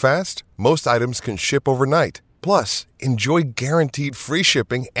 Need it fast? Most items can ship overnight. Plus, enjoy guaranteed free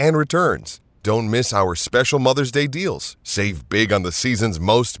shipping and returns. Don't miss our special Mother's Day deals. Save big on the season's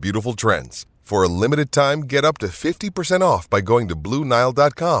most beautiful trends. For a limited time, get up to 50% off by going to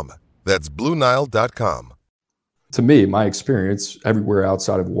BlueNile.com. That's BlueNile.com. To me, my experience everywhere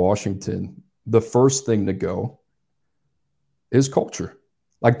outside of Washington, the first thing to go is culture.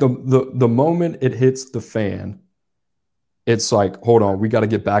 Like the moment it hits the fan, it's like, hold on, we got to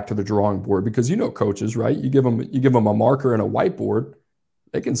get back to the drawing board, because coaches, right? You give them a marker and a whiteboard,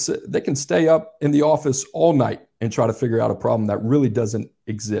 they can stay up in the office all night and try to figure out a problem that really doesn't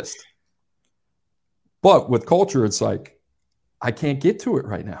exist. But with culture, it's like, I can't get to it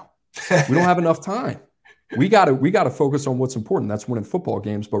right now. We don't have enough time. We got to focus on what's important. That's winning football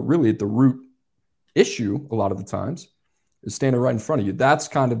games, but really the root issue a lot of the times is standing right in front of you. That's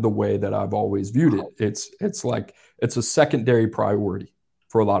kind of the way that I've always viewed it. It's like it's a secondary priority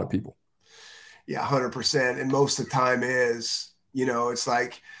for a lot of people. Yeah, 100%. And most of the time is, it's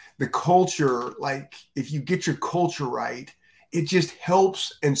like the culture, like if you get your culture right, it just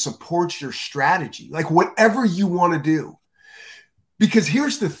helps and supports your strategy. Like whatever you want to do, Because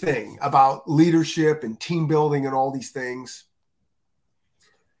here's the thing about leadership and team building and all these things.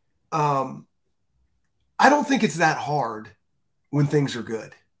 I don't think it's that hard when things are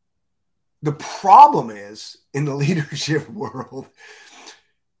good. The problem is in the leadership world,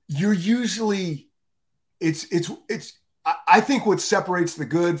 you're usually I think what separates the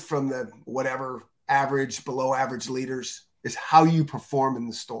good from the whatever average, below average leaders is how you perform in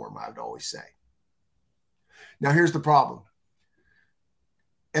the storm, I would always say. Now, here's the problem.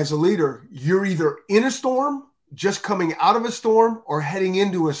 As a leader, you're either in a storm, just coming out of a storm, or heading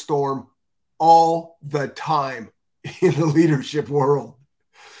into a storm all the time in the leadership world.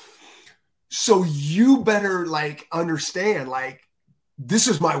 So you better understand, this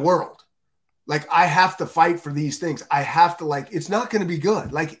is my world. I have to fight for these things. I have to it's not going to be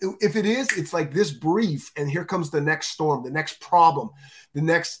good. If it is, it's like this brief and here comes the next storm, the next problem, the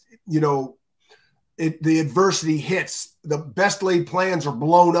next, the adversity hits, the best laid plans are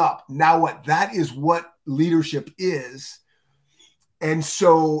blown up. Now what? That is what leadership is. And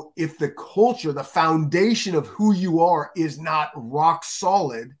so if the culture, the foundation of who you are is not rock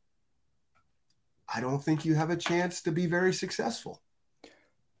solid, I don't think you have a chance to be very successful.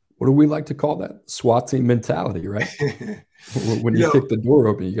 What do we like to call that? SWAT team mentality, right? When you kick the door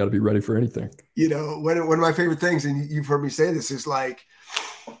open, you got to be ready for anything. One of my favorite things, and you've heard me say this, is something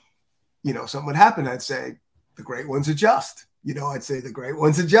would happen. I'd say the great ones adjust. I'd say the great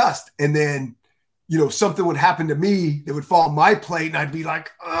ones adjust. And then, something would happen to me that would fall on my plate, and I'd be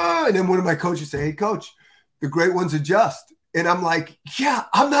like, and then one of my coaches would say, hey, coach, the great ones adjust. And I'm like, yeah,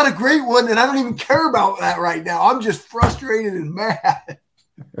 I'm not a great one, and I don't even care about that right now. I'm just frustrated and mad.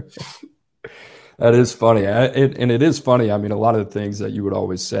 That is funny. And it is funny. I mean, a lot of the things that you would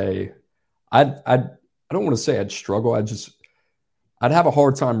always say, I don't want to say I'd struggle. I'd have a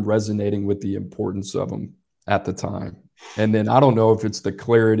hard time resonating with the importance of them at the time. And then I don't know if it's the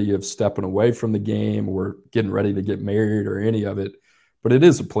clarity of stepping away from the game or getting ready to get married or any of it, but it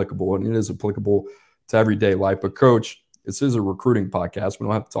is applicable, and it is applicable to everyday life. But Coach, this is a recruiting podcast. We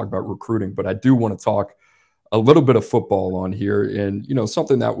don't have to talk about recruiting, but I do want to talk a little bit of football on here, and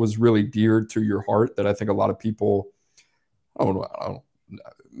something that was really dear to your heart that I think a lot of people, I don't know,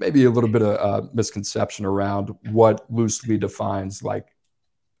 maybe a little bit of misconception around what loosely defines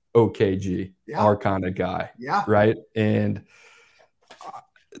OKG, our kind of guy, right? And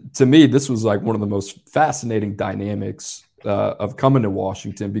to me, this was one of the most fascinating dynamics of coming to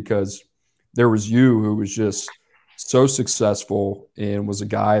Washington, because there was you who was just so successful and was a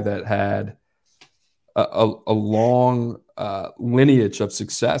guy that had a long lineage of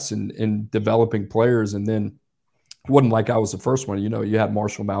success in developing players. And then it wasn't like I was the first one. You had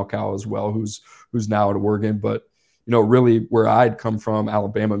Marshall Malkow as well, who's now at Oregon. But, really where I'd come from,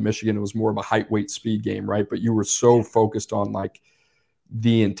 Alabama, Michigan, it was more of a height, weight, speed game, right? But you were so focused on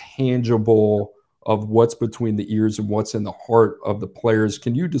the intangible of what's between the ears and what's in the heart of the players.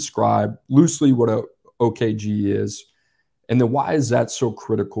 Can you describe loosely what a OKG is? And then why is that so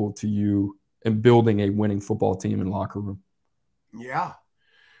critical to you in building a winning football team and locker room? Yeah.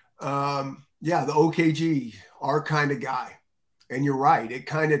 The OKG, our kind of guy. And you're right. It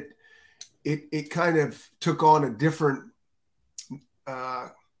kind of took on a different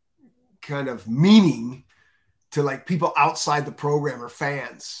kind of meaning to people outside the program or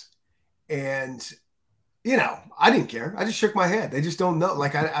fans. And, I didn't care. I just shook my head. They just don't know.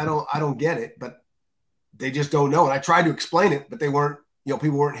 I don't get it, but they just don't know. And I tried to explain it, but they weren't,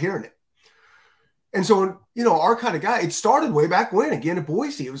 people weren't hearing it. And so, our kind of guy, it started way back when, again, at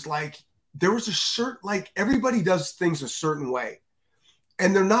Boise. It was there was a certain, everybody does things a certain way,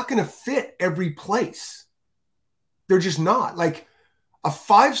 and they're not going to fit every place. They're just not. A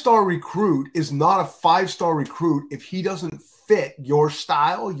 5-star recruit is not a 5-star recruit if he doesn't fit your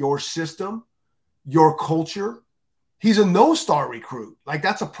style, your system, your culture. He's a no-star recruit.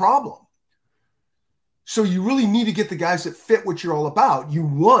 That's a problem. So you really need to get the guys that fit what you're all about. You,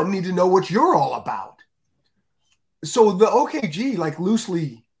 need to know what you're all about. So the OKG,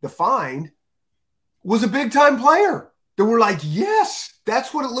 loosely defined, was a big-time player. They were yes,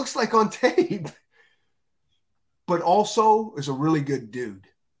 that's what it looks like on tape. But also is a really good dude.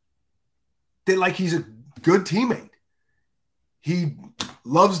 That he's a good teammate. He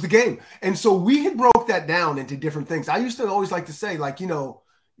loves the game. And so we had broke that down into different things. I used to always like to say,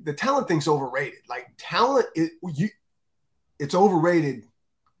 the talent thing's overrated. Talent, it's overrated,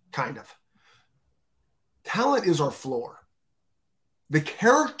 kind of. Talent is our floor. The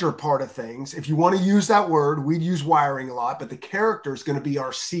character part of things, if you want to use that word, we'd use wiring a lot, but the character is going to be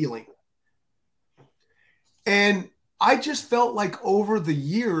our ceiling. And I just felt over the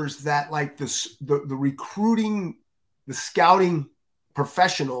years that the recruiting, the scouting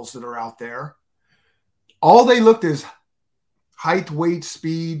professionals that are out there, all they looked is height, weight,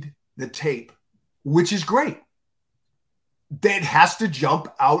 speed, the tape, which is great. That has to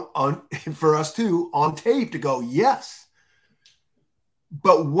jump out on for us too on tape to go, yes.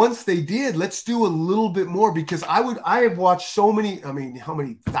 But once they did, let's do a little bit more, because I have watched so many, I mean, how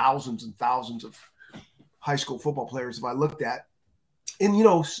many thousands and thousands of high school football players have I looked at? And, you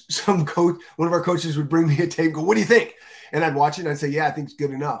know, some coach, one of our coaches would bring me a tape, go, what do you think? And I'd watch it and I'd say, yeah, I think it's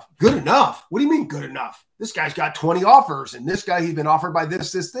good enough. Good enough? What do you mean good enough? This guy's got 20 offers, and this guy, he's been offered by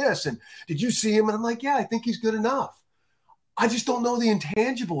this. And did you see him? And I'm like, yeah, I think he's good enough. I just don't know the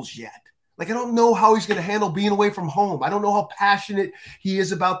intangibles yet. Like, I don't know how he's going to handle being away from home. I don't know how passionate he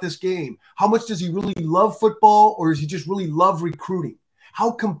is about this game. How much does he really love football, or does he just really love recruiting? How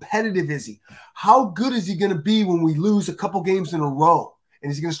competitive is he? How good is he going to be when we lose a couple games in a row?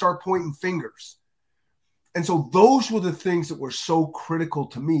 And is he going to start pointing fingers? And so those were the things that were so critical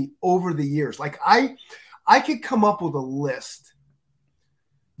to me over the years. Like, I could come up with a list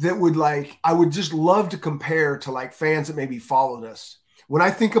that would, like, I would just love to compare to, like, fans that maybe followed us. When I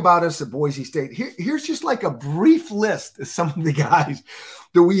think about us at Boise State, here's just like a brief list of some of the guys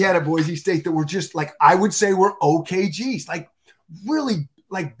that we had at Boise State that were just, like, I would say were OKGs, like really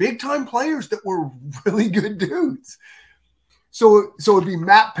like big time players that were really good dudes. So it'd be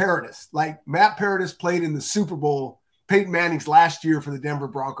Matt Paradis. Like, Matt Paradis played in the Super Bowl, Peyton Manning's last year for the Denver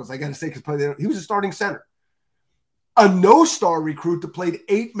Broncos. I got to say, because he was a starting center. A no-star recruit that played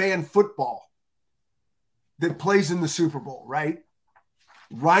 8-man football that plays in the Super Bowl, right?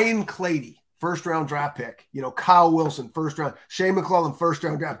 Ryan Clady, first-round draft pick. You know, Kyle Wilson, first round. Shea McClellan,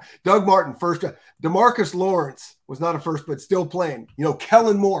 first-round draft. Doug Martin, first round. DeMarcus Lawrence was not a first, but still playing. You know,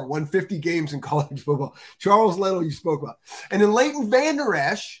 Kellen Moore won 50 games in college football. Charles Leno, you spoke about. And then Leighton Vander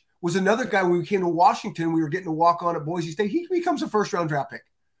Esch was another guy when we came to Washington. We were getting to walk on at Boise State. He becomes a first-round draft pick.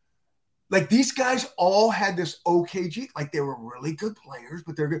 Like, these guys all had this OKG. Like, they were really good players,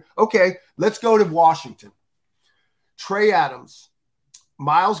 but they're good. Okay, let's go to Washington. Trey Adams,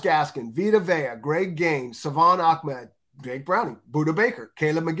 Myles Gaskin, Vita Vea, Greg Gaines, Savon Ahmed, Jake Browning, Buda Baker,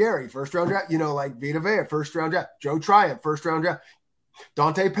 Caleb McGarry, first-round draft. You know, like Vita Vea, first-round draft. Joe Tryon, first-round draft.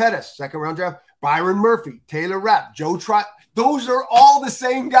 Dante Pettis, second-round draft. Byron Murphy, Taylor Rapp, Joe Tryon. Those are all the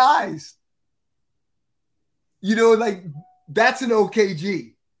same guys. You know, like, that's an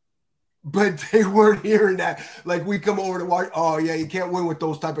OKG. But they weren't hearing that. Like, we come over to watch, oh, yeah, you can't win with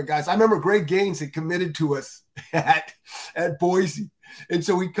those type of guys. I remember Greg Gaines had committed to us at Boise. And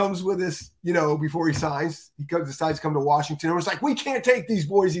so he comes with us, you know, before he signs. He decides to come to Washington. And it's like, we can't take these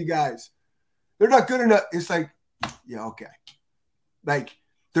Boise guys. They're not good enough. It's like, yeah, okay. Like,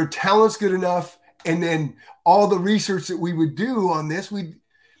 their talent's good enough. And then all the research that we would do on this,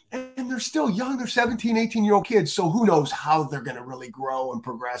 and they're still young. They're 17, 18-year-old kids. So who knows how they're going to really grow and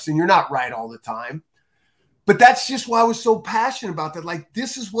progress. And you're not right all the time. But that's just why I was so passionate about that. Like,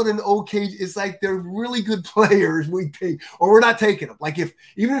 this is what an OK is like. They're really good players. We take, or we're not taking them. Like,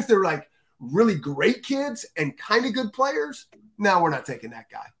 even if they're like really great kids and kind of good players, no, we're not taking that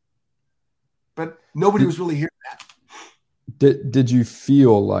guy. But nobody was really hearing that. Did you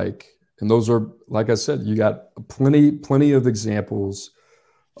feel like, and those are, like I said, you got plenty of examples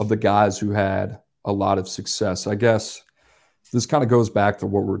of the guys who had a lot of success. I guess this kind of goes back to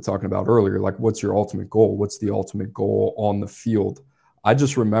what we were talking about earlier. Like, what's your ultimate goal? What's the ultimate goal on the field? I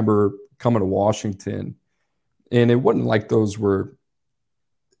just remember coming to Washington, and it wasn't like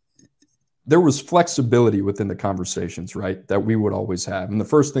there was flexibility within the conversations, right, that we would always have. And the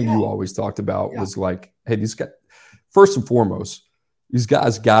first thing you always talked about was like, hey, these guys, first and foremost, these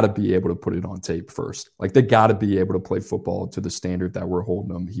guys got to be able to put it on tape first. Like, they got to be able to play football to the standard that we're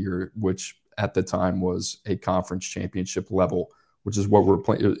holding them here, which at the time was a conference championship level, which is what we're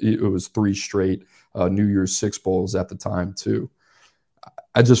playing. It was 3 straight New Year's Six Bowls at the time too.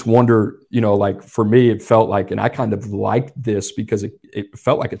 I just wonder, you know, like, for me, it felt like, and I kind of liked this because it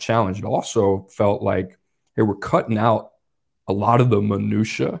felt like a challenge. It also felt like, hey, we're cutting out a lot of the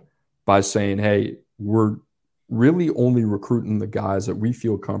minutia by saying, hey, we're really only recruiting the guys that we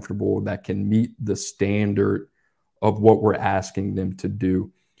feel comfortable that can meet the standard of what we're asking them to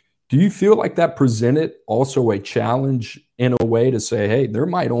do. Do you feel like that presented also a challenge in a way to say, hey, there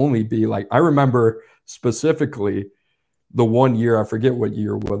might only be, like, I remember specifically the one year, I forget what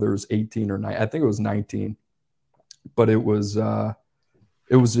year, whether it was 18 or 19, I think it was 19, but it was a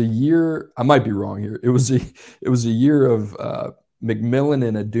year, I might be wrong here. It was a year of McMillan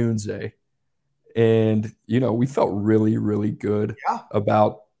and Adunze. And, you know, we felt really, really good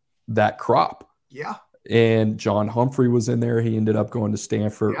about that crop. Yeah. And John Humphrey was in there. He ended up going to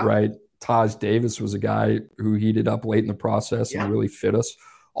Stanford, right? Taj Davis was a guy who heated up late in the process and really fit us.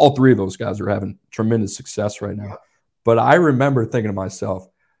 All three of those guys are having tremendous success right now. But I remember thinking to myself,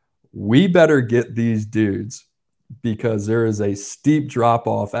 we better get these dudes because there is a steep drop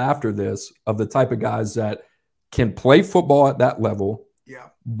off after this of the type of guys that can play football at that level,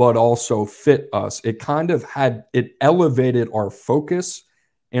 but also fit us. It kind of it elevated our focus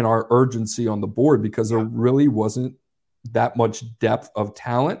and our urgency on the board because there really wasn't that much depth of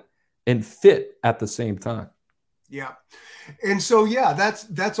talent and fit at the same time. Yeah. And so,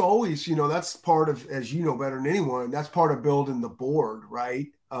 that's always, that's part of, as you know better than anyone, that's part of building the board, right?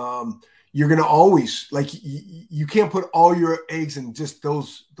 You're going to always, like, you can't put all your eggs in just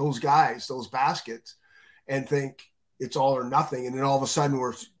those guys, those baskets, and think it's all or nothing. And then all of a sudden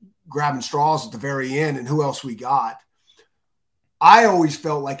we're grabbing straws at the very end and who else we got. I always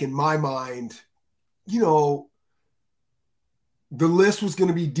felt like in my mind, the list was going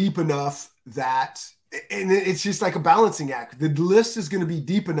to be deep enough that, and it's just like a balancing act. The list is going to be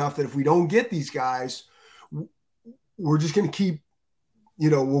deep enough that if we don't get these guys, we're just going to keep,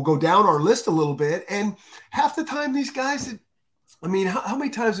 we'll go down our list a little bit. And half the time these guys, how many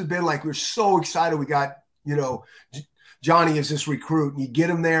times have it been like, we're so excited we got, Johnny is this recruit, and you get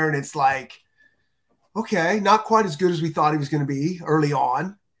him there and it's like, okay, not quite as good as we thought he was going to be early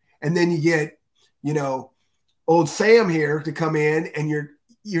on. And then you get, old Sam here to come in and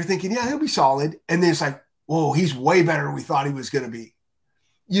you're thinking, yeah, he'll be solid. And then it's like, whoa, he's way better than we thought he was going to be.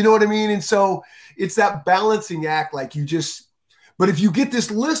 You know what I mean? And so it's that balancing act. Like but if you get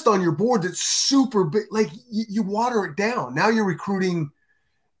this list on your board that's super big, like you water it down. Now you're recruiting,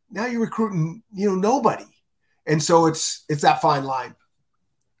 nobody. And so it's that fine line.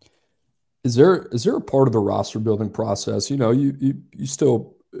 Is there a part of the roster building process? You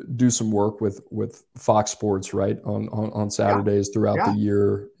still do some work with Fox Sports, right, on Saturdays throughout the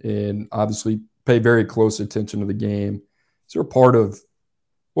year, and obviously pay very close attention to the game. Is there a part of,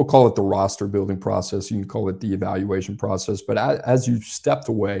 we'll call it the roster building process, you can call it the evaluation process, but as you stepped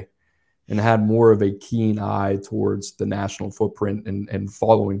away and had more of a keen eye towards the national footprint and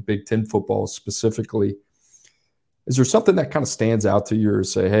following Big Ten football specifically, is there something that kind of stands out to you or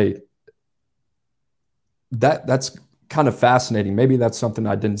say, hey, that's kind of fascinating. Maybe that's something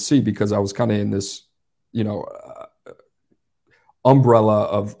I didn't see because I was kind of in this, umbrella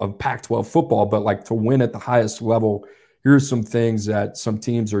of Pac-12 football, but like to win at the highest level, here's some things that some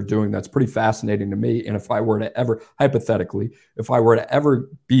teams are doing that's pretty fascinating to me. And if I were to ever, hypothetically,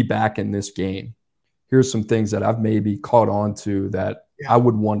 be back in this game, here's some things that I've maybe caught on to that I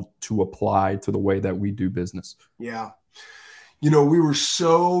would want to apply to the way that we do business. Yeah. We were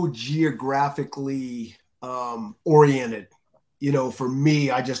so geographically oriented. For me,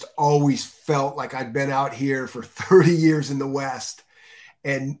 I just always felt like I'd been out here for 30 years in the West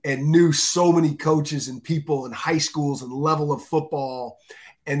and knew so many coaches and people in high schools and level of football,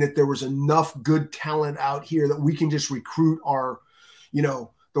 and that there was enough good talent out here that we can just recruit our, the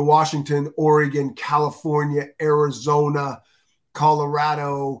Washington, Oregon, California, Arizona,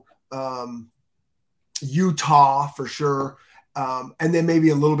 Colorado, Utah for sure, and then maybe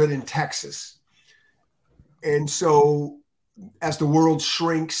a little bit in Texas. And so as the world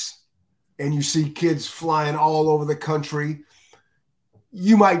shrinks and you see kids flying all over the country,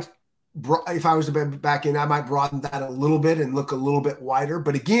 you might, if I was to be back in, I might broaden that a little bit and look a little bit wider.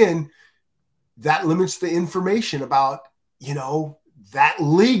 But again, that limits the information about, that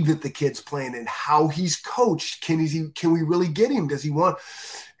league that the kid's playing in, how he's coached. Can we really get him? Does he want?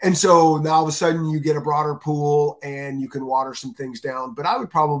 And so now all of a sudden you get a broader pool and you can water some things down. But I would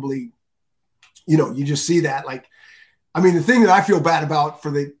probably, you just see that. Like, the thing that I feel bad about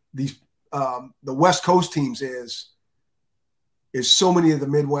for the West Coast teams is so many of the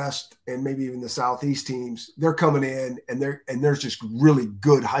Midwest and maybe even the Southeast teams, they're coming in and there's just really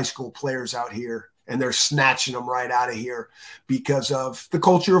good high school players out here, and they're snatching them right out of here because of the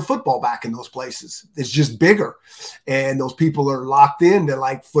culture of football back in those places. It's just bigger, and those people are locked into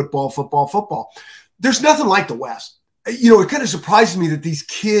like football. There's nothing like the West. It kind of surprises me that these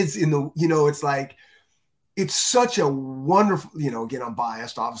kids it's like, it's such a wonderful, again, I'm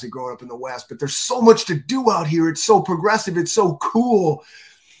biased, obviously growing up in the West, but there's so much to do out here. It's so progressive. It's so cool.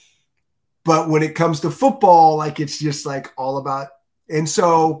 But when it comes to football, like, it's just like all about, and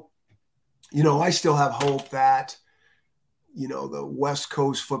so, I still have hope that, the West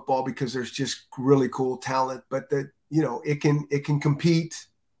Coast football, because there's just really cool talent, but that, it can compete,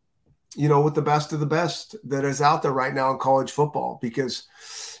 with the best of the best that is out there right now in college football, because,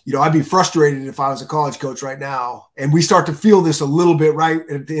 I'd be frustrated if I was a college coach right now. And we start to feel this a little bit right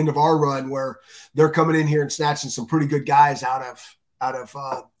at the end of our run, where they're coming in here and snatching some pretty good guys out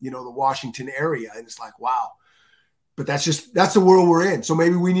the Washington area. And it's like, wow. But that's the world we're in. So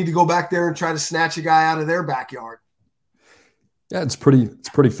maybe we need to go back there and try to snatch a guy out of their backyard. Yeah, it's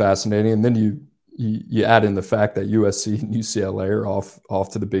pretty fascinating. And then you add in the fact that USC and UCLA are off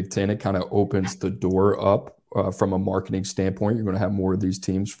to the Big Ten. It kind of opens the door up from a marketing standpoint. You're going to have more of these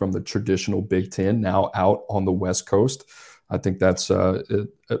teams from the traditional Big Ten now out on the West Coast. I think that's a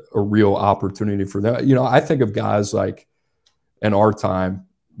real opportunity for them. I think of guys like in our time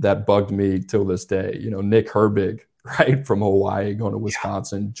that bugged me till this day. Nick Herbig, right, from Hawaii going to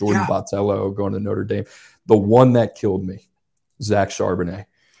Wisconsin, Jordan Botello going to Notre Dame. The one that killed me, Zach Charbonnet,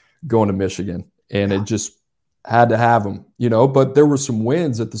 going to Michigan. And it just had to have him, but there were some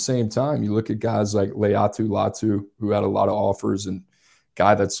wins at the same time. You look at guys like Leatu Latu, who had a lot of offers, and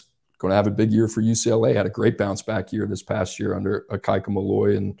guy that's going to have a big year for UCLA, had a great bounce back year this past year under Akaika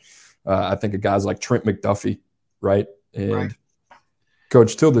Malloy. And I think of guys like Trent McDuffie, right? And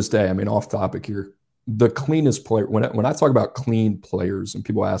Coach, till this day, off topic here, the cleanest player, when I talk about clean players and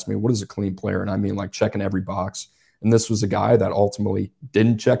people ask me, what is a clean player? And I mean like checking every box. And this was a guy that ultimately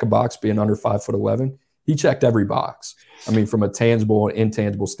didn't check a box being under 5'11". He checked every box. From a tangible and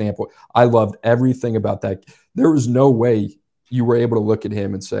intangible standpoint, I loved everything about that. There was no way you were able to look at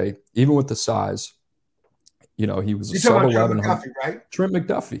him and say, even with the size, he was a sub-11. Trent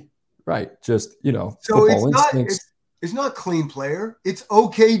McDuffie, right? Just, so football instincts. It's not clean player. It's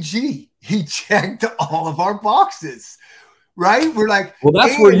OKG. He checked all of our boxes. Right? We're like, well,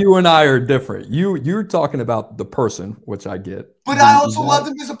 that's where you and I are different. You're talking about the person, which I get. But I also loved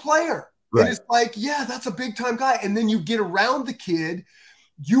him as a player. Right. And it's like, yeah, that's a big time guy. And then you get around the kid,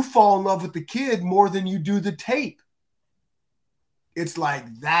 you fall in love with the kid more than you do the tape. It's like,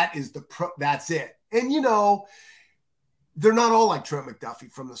 that's it. And they're not all like Trent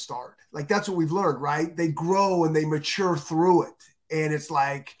McDuffie from the start. Like, that's what we've learned, right? They grow and they mature through it. And it's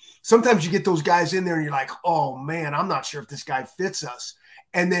like, sometimes you get those guys in there and you're like, oh man, I'm not sure if this guy fits us.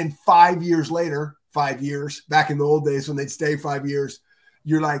 And then 5 years later, back in the old days when they'd stay 5 years,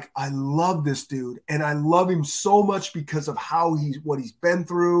 you're like, I love this dude. And I love him so much because of what he's been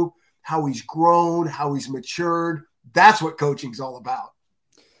through, how he's grown, how he's matured. That's what coaching's all about.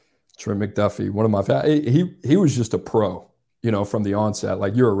 Trent McDuffie, one of my he was just a pro, from the onset.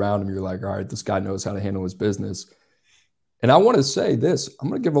 Like, you're around him, you're like, all right, this guy knows how to handle his business. And I want to say this, I'm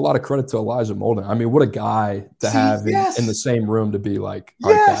going to give a lot of credit to Elijah Molden. What a guy to have in the same room to be like,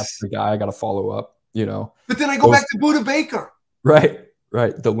 all right, that's the guy I got to follow up, But then I go back to Buda Baker. Right.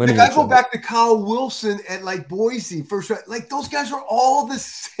 The lineage. I go back to Kyle Wilson at like Boise first. Like, those guys are all the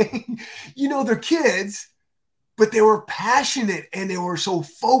same. They're kids, but they were passionate and they were so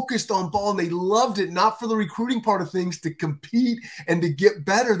focused on ball and they loved it, not for the recruiting part of things, to compete and to get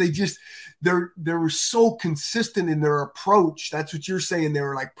better. They were so consistent in their approach. That's what you're saying. They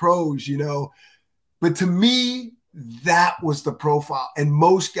were like pros, But to me, that was the profile. And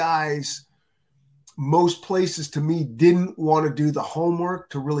most places to me didn't want to do the homework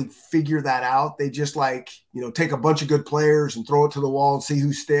to really figure that out. They just take a bunch of good players and throw it to the wall and see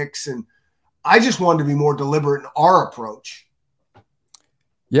who sticks. And I just wanted to be more deliberate in our approach.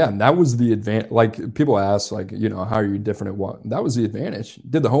 Yeah, and that was the advantage. Like, people ask, how are you different at what? That was the advantage.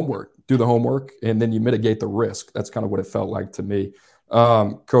 Do the homework, and then you mitigate the risk. That's kind of what it felt like to me.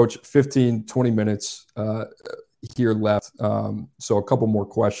 Coach, 15, 20 minutes here left. So a couple more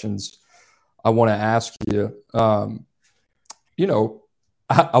questions I want to ask you. I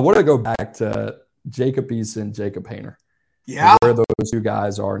want to go back to Jacob Eason, Jacob Haener. Yeah. Where those two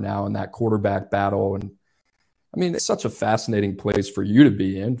guys are now in that quarterback battle. And it's such a fascinating place for you to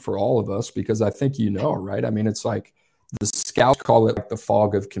be in, for all of us, because I think right? It's like the scouts call it like the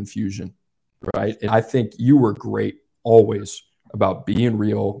fog of confusion, right? And I think you were great always about being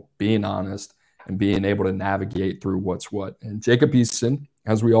real, being honest, and being able to navigate through what's what. And Jacob Eason,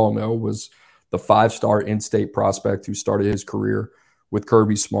 as we all know, was the 5-star in-state prospect who started his career with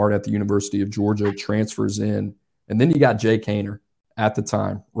Kirby Smart at the University of Georgia, transfers in. And then you got Jake Haener at the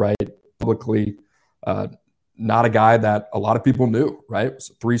time, right? Publicly, not a guy that a lot of people knew, right?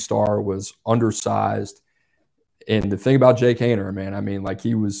 Was a 3-star, was undersized. And the thing about Jake Haener, man,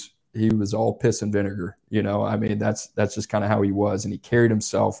 he was all piss and vinegar, that's just kind of how he was. And he carried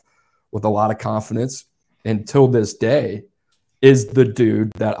himself with a lot of confidence. Until this day, is the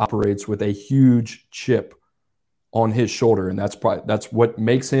dude that operates with a huge chip on his shoulder. And that's what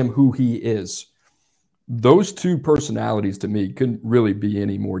makes him who he is. Those two personalities, to me, couldn't really be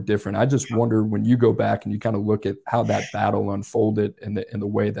any more different. I just wonder, when you go back and you kind of look at how that battle unfolded and the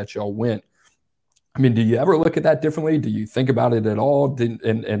way that y'all went, do you ever look at that differently? Do you think about it at all?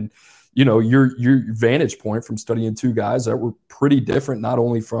 And your vantage point from studying two guys that were pretty different, not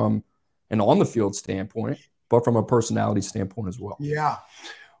only from an on the field standpoint, but from a personality standpoint as well. Yeah.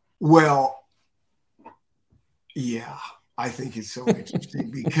 Well, yeah, I think it's so interesting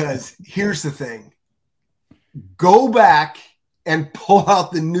because here's the thing. Go back and pull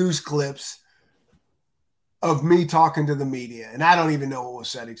out the news clips of me talking to the media. And I don't even know what was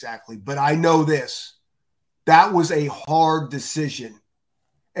said exactly, but I know this. That was a hard decision.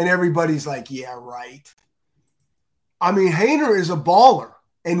 And everybody's like, yeah, right. I mean, Haener is a baller,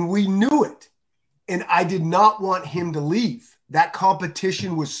 and we knew it. And I did not want him to leave. That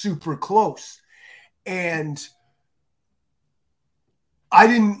competition was super close. And I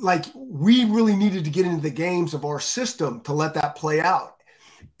didn't we really needed to get into the games of our system to let that play out.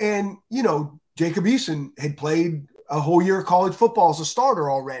 And, Jacob Eason had played a whole year of college football as a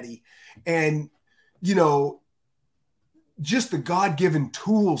starter already. And, just the God-given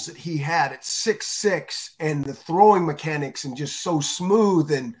tools that he had at 6'6", and the throwing mechanics, and just so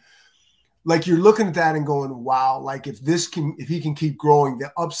smooth. And you're looking at that and going, wow, if he can keep growing,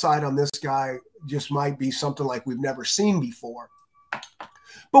 the upside on this guy just might be something like we've never seen before.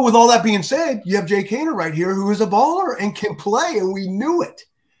 But with all that being said, you have Jake Haener right here, who is a baller and can play, and we knew it.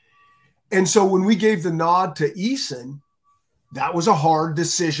 And so when we gave the nod to Eason, that was a hard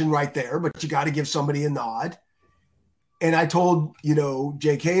decision right there, but you got to give somebody a nod. And I told,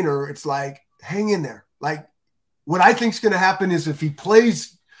 Jake Haener, it's hang in there. What I think is going to happen is if he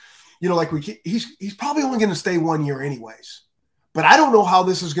plays, he's probably only going to stay 1 year anyways. But I don't know how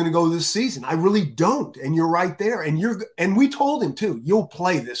this is going to go this season. I really don't. And you're right there. And we told him too, you'll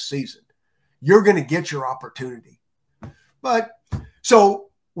play this season. You're going to get your opportunity. But so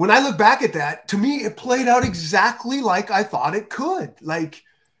when I look back at that, to me, it played out exactly like I thought it could.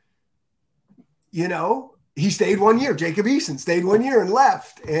 He stayed 1 year. Jacob Eason stayed 1 year and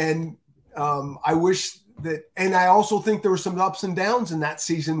left. And I wish that, and I also think there were some ups and downs in that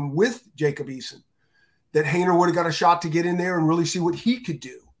season with Jacob Eason, that Haener would have got a shot to get in there and really see what he could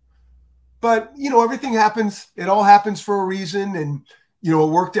do. But, everything happens. It all happens for a reason. And, it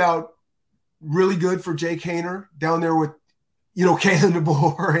worked out really good for Jake Haener down there with, Kalen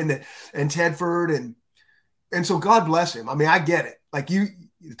DeBoer and Tedford. And so God bless him. I mean, I get it.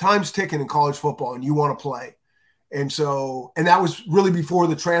 The time's ticking in college football and you want to play. And that was really before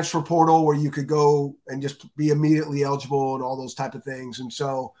the transfer portal where you could go and just be immediately eligible and all those type of things. And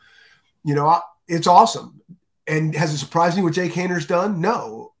so, it's awesome. And has it surprised me what Jake Haener's done?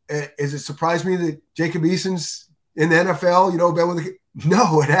 No. Has it surprised me that Jacob Eason's in the NFL,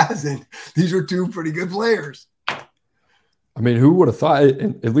 no, it hasn't. These are two pretty good players. I mean, who would have thought,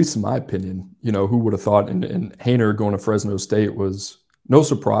 at least in my opinion, who would have thought, and Haener going to Fresno State was no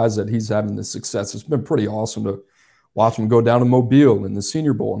surprise that he's having this success. It's been pretty awesome to watch him go down to Mobile in the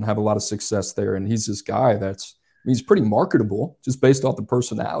Senior Bowl and have a lot of success there. And he's this guy he's pretty marketable just based off the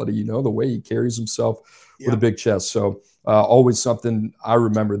personality, the way he carries himself with a big chest. So always something I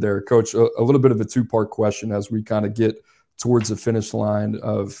remember there. Coach, a little bit of a two-part question as we kind of get towards the finish line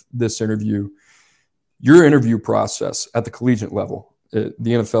of this interview. Your interview process at the collegiate level, the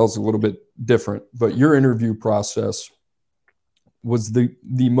NFL is a little bit different, but your interview process was the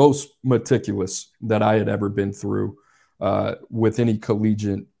most meticulous that I had ever been through with any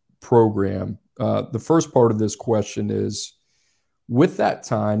collegiate program. The first part of this question is, with that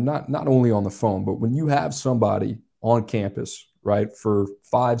time, not only on the phone, but when you have somebody on campus, right, for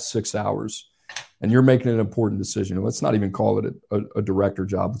 5-6 hours, and you're making an important decision, let's not even call it a director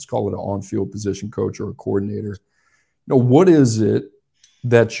job, let's call it an on-field position coach or a coordinator. What is it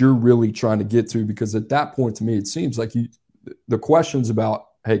that you're really trying to get to? Because at that point, to me, it seems like the questions about,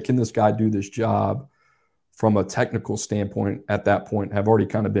 hey, can this guy do this job from a technical standpoint at that point have already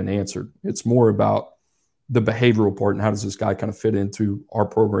kind of been answered. It's more about the behavioral part and how does this guy kind of fit into our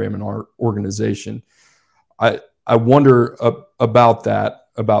program and our organization. I wonder about that,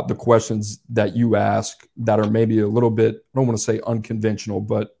 about the questions that you ask that are maybe a little bit, I don't want to say unconventional,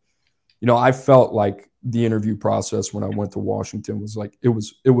 but, I felt like the interview process when I went to Washington was like, it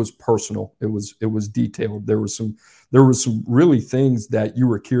was personal. It was detailed. There were some really things that you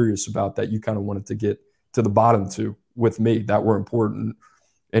were curious about that you kind of wanted to get to the bottom to with me that were important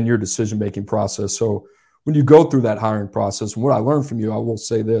in your decision-making process. So when you go through that hiring process, and what I learned from you, I will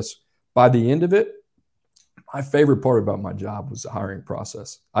say this, by the end of it, my favorite part about my job was the hiring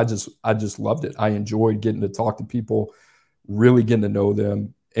process. I just loved it. I enjoyed getting to talk to people, really getting to know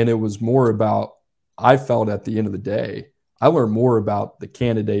them. And it was more about, I felt at the end of the day, I learned more about the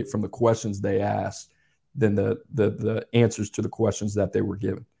candidate from the questions they asked than the answers to the questions that they were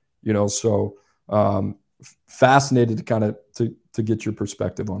given. So fascinated to kind of to get your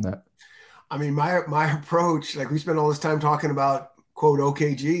perspective on that. I mean, my approach, like we spent all this time talking about quote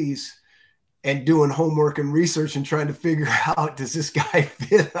OKGs and doing homework and research and trying to figure out, does this guy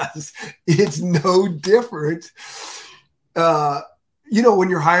fit us? It's no different. When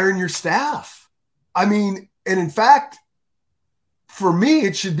you're hiring your staff, I mean, and in fact, for me,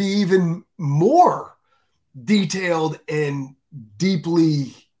 it should be even more detailed and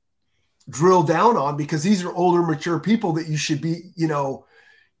deeply drilled down on, because these are older, mature people that you should be,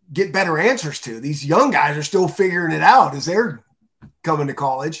 get better answers to. These young guys are still figuring it out as they're coming to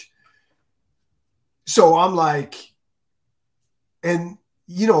college. So I'm like, and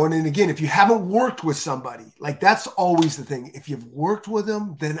then again, if you haven't worked with somebody, like that's always the thing. If you've worked with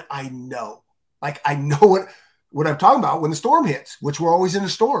them, then I know what I'm talking about when the storm hits, which we're always in a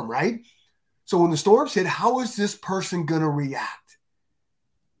storm, right? So when the storms hit, how is this person going to react?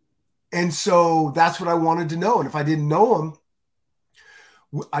 And so that's what I wanted to know. And if I didn't know them,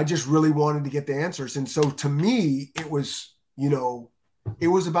 I just really wanted to get the answers. And so to me, it was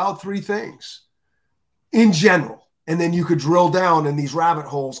about three things in general. And then you could drill down in these rabbit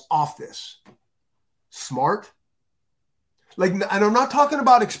holes off this. Smart. Like, and I'm not talking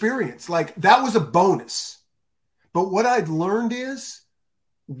about experience. Like, that was a bonus. But what I'd learned is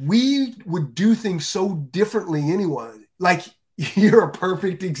we would do things so differently anyway. Like, you're a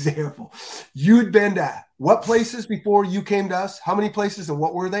perfect example. You'd been to what places before you came to us? How many places and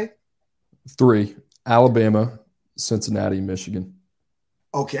what were they? 3: Alabama, Cincinnati, Michigan.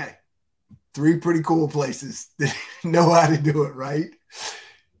 Okay. 3 pretty cool places that know how to do it, right?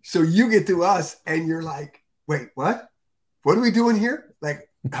 So you get to us and you're like, wait, what? What are we doing here? Like,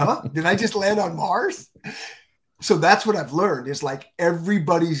 huh? Did I just land on Mars? So that's what I've learned is like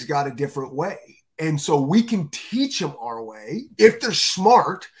everybody's got a different way. And so we can teach them our way if they're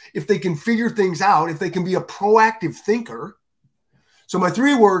smart, if they can figure things out, if they can be a proactive thinker. So my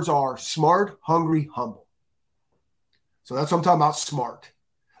 3 words are smart, hungry, humble. So that's what I'm talking about, smart.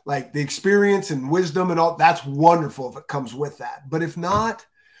 Like the experience and wisdom and all, that's wonderful if it comes with that. But if not,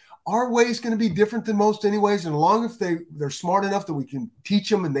 our way is going to be different than most anyways. And as long as they're smart enough that we can teach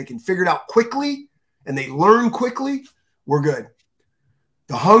them and they can figure it out quickly and they learn quickly, we're good.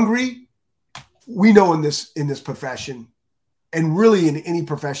 The hungry, we know in this profession, and really in any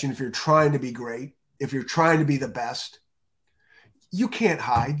profession, if you're trying to be great, if you're trying to be the best, you can't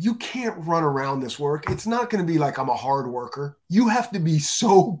hide. You can't run around this work. It's not going to be like I'm a hard worker. You have to be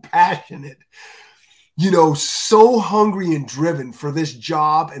so passionate, so hungry and driven for this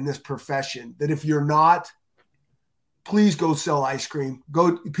job and this profession that if you're not, please go sell ice cream.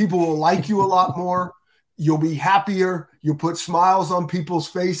 People will like you a lot more. You'll be happier. You'll put smiles on people's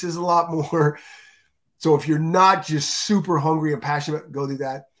faces a lot more. So if you're not just super hungry and passionate, go do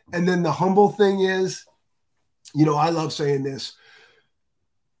that. And then the humble thing is, I love saying this.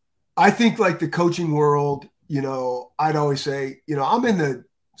 I think like the coaching world, I'd always say, I'm in the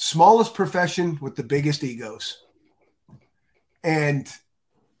smallest profession with the biggest egos. And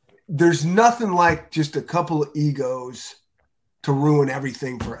there's nothing like just a couple of egos to ruin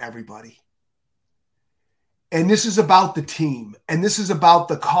everything for everybody. And this is about the team. And this is about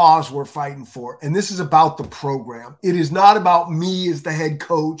the cause we're fighting for. And this is about the program. It is not about me as the head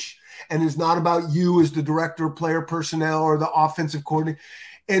coach. And it's not about you as the director of player personnel or the offensive coordinator.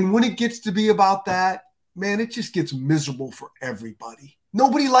 And when it gets to be about that, man, it just gets miserable for everybody.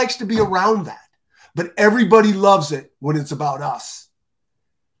 Nobody likes to be around that. But everybody loves it when it's about us.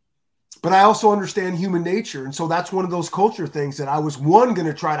 But I also understand human nature. And so that's one of those culture things that I was going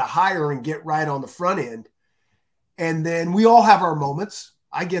to try to hire and get right on the front end. And then we all have our moments.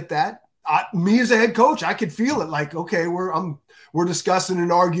 I get that. Me as a head coach, I could feel it like, okay, we're discussing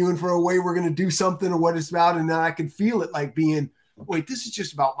and arguing for a way we're going to do something or what it's about. And then I could feel it like being, wait, this is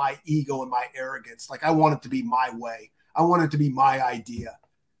just about my ego and my arrogance. Like I want it to be my way. I want it to be my idea.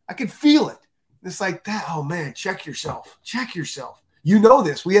 I could feel it. It's like that. Oh man, check yourself. Check yourself. You know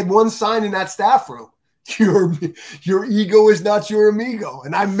this. We had one sign in that staff room. Your ego is not your amigo.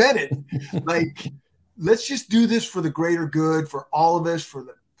 And I meant it. Like, let's just do this for the greater good, for all of us, for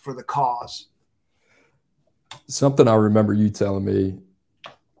the cause. Something I remember you telling me,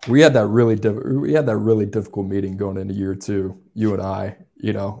 we had that really difficult meeting going into year 2, you and I,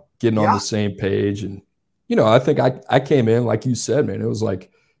 getting on the same page. And, I think I came in, like you said, man, it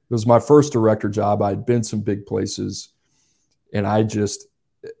was my first director job. I'd been some big places and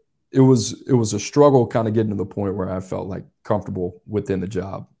it was a struggle kind of getting to the point where I felt like comfortable within the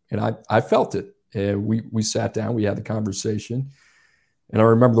job. And I felt it. And we sat down, we had the conversation. And I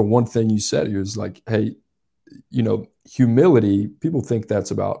remember the one thing you said, it was like, hey, humility, people think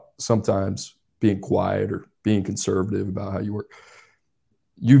that's about sometimes being quiet or being conservative about how you work.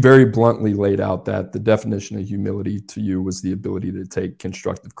 you very bluntly laid out that the definition of humility to you was the ability to take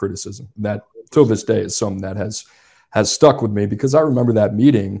constructive criticism. That till this day is something that has stuck with me, because I remember that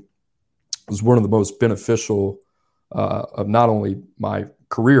meeting was one of the most beneficial of not only my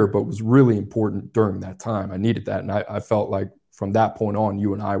career, but was really important during that time. I needed that. And I felt like from that point on,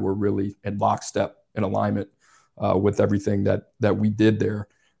 you and I were really in lockstep, in alignment with everything that we did there.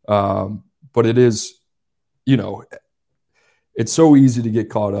 But it is, it's so easy to get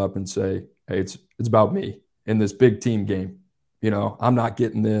caught up and say, hey, it's about me in this big team game. I'm not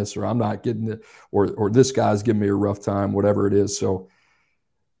getting this, or I'm not getting it, or this guy's giving me a rough time, whatever it is. So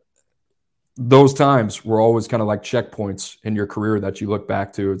those times were always kind of like checkpoints in your career that you look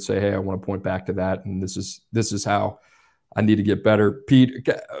back to and say, hey, I want to point back to that. And this is how I need to get better. Pete,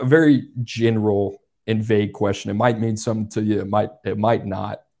 a very general and vague question. It might mean something to you. It might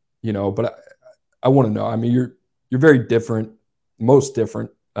not, but I want to know. I mean, you're very different, most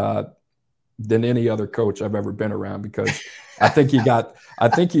different than any other coach I've ever been around, because I think you got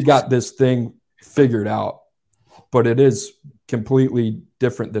this thing figured out, but it is completely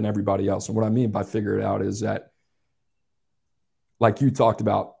different than everybody else. And what I mean by figure it out is that, like you talked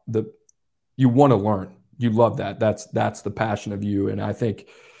about, you want to learn. You love that. That's the passion of you. And I think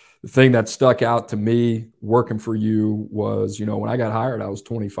the thing that stuck out to me working for you was, when I got hired, I was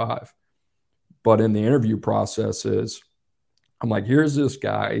 25. But in the interview processes, I'm like, here's this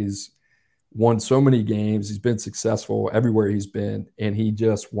guy. He's won so many games. He's been successful everywhere he's been, and he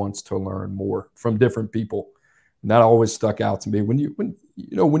just wants to learn more from different people. And that always stuck out to me. When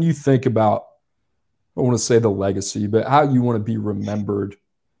you think about, I don't want to say the legacy, but how you want to be remembered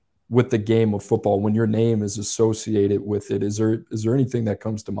with the game of football when your name is associated with it, is there anything that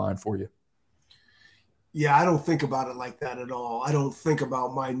comes to mind for you? Yeah, I don't think about it like that at all. I don't think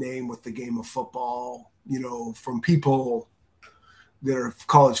about my name with the game of football, from people that are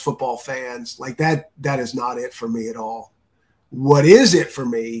college football fans. Like that is not it for me at all. What is it for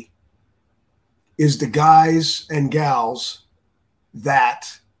me is the guys and gals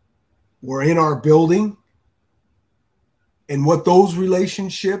that were in our building and what those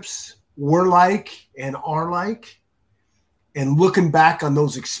relationships were like and are like, and looking back on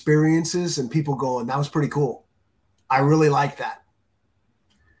those experiences and people going, that was pretty cool. I really like that.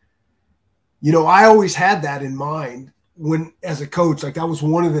 I always had that in mind when, as a coach, like that was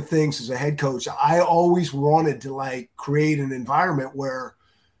one of the things as a head coach, I always wanted to create an environment where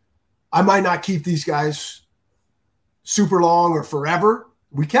I might not keep these guys super long or forever.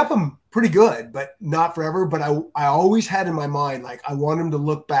 We kept them pretty good, but not forever. But I always had in my mind, I want them to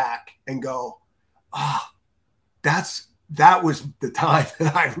look back and go, that was the time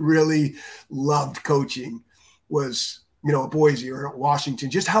that I really loved coaching, was, at Boise or at Washington,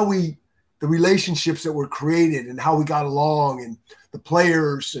 just how the relationships that were created and how we got along, and the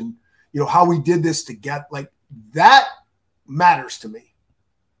players, and, how we did this to get, that matters to me.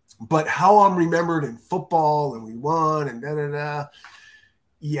 But how I'm remembered in football and we won and da-da-da,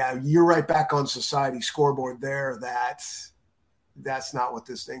 yeah, you're right back on society scoreboard there. That's not what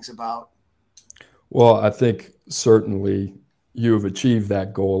this thing's about. Well, I think certainly you have achieved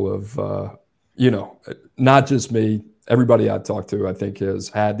that goal of, not just me, everybody I talked to, I think, has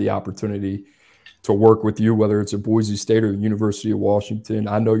had the opportunity to work with you, whether it's at Boise State or the University of Washington.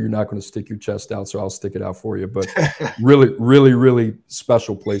 I know you're not going to stick your chest out, so I'll stick it out for you. But really, really, really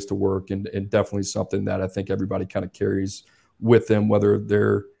special place to work, and definitely something that I think everybody kind of carries with them, whether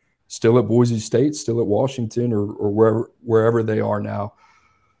they're still at Boise State, still at Washington, or wherever they are now.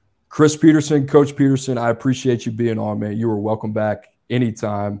 Chris Petersen, Coach Petersen, I appreciate you being on, man. You are welcome back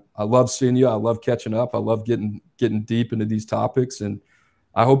anytime. I love seeing you. I love catching up. I love getting deep into these topics, and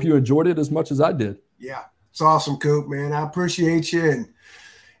I hope you enjoyed it as much as I did. Yeah, it's awesome, Coop, man. I appreciate you, and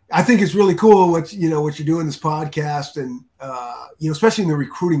I think it's really cool what you're doing, this podcast, and especially in the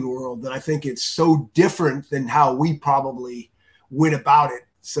recruiting world, that I think it's so different than how we probably went about it.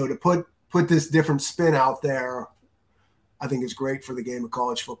 So to put this different spin out there, I think it's great for the game of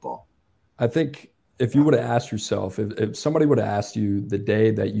college football. I think if you would have asked yourself, if somebody would have asked you the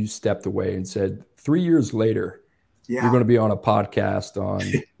day that you stepped away and said, 3 years later, you're going to be on a podcast on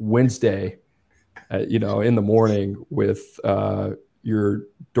Wednesday, in the morning with your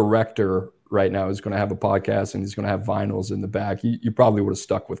director right now is going to have a podcast and he's going to have vinyls in the back, you probably would have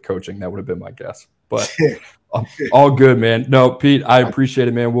stuck with coaching. That would have been my guess. But all good, man. No, Pete, I appreciate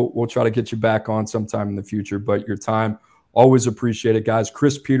it, man. We'll try to get you back on sometime in the future. But your time, always appreciate it, guys.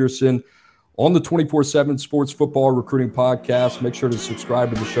 Chris Petersen on the 24/7 Sports Football Recruiting Podcast. Make sure to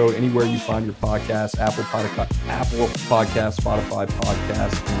subscribe to the show anywhere you find your podcast, Apple Podcast, Spotify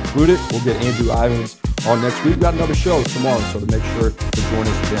Podcast included. We'll get Andrew Ivins on next week. We've got another show tomorrow, so to make sure to join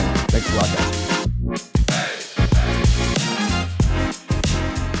us then. Thanks a lot, guys.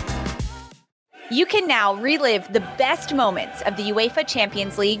 You can now relive the best moments of the UEFA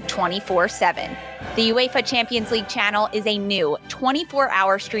Champions League 24/7. The UEFA Champions League channel is a new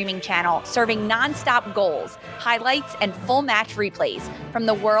 24-hour streaming channel serving non-stop goals, highlights, and full match replays from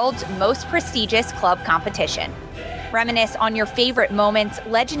the world's most prestigious club competition. Reminisce on your favorite moments,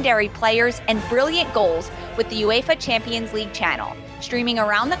 legendary players, and brilliant goals with the UEFA Champions League channel, streaming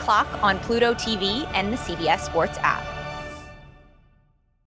around the clock on Pluto TV and the CBS Sports app.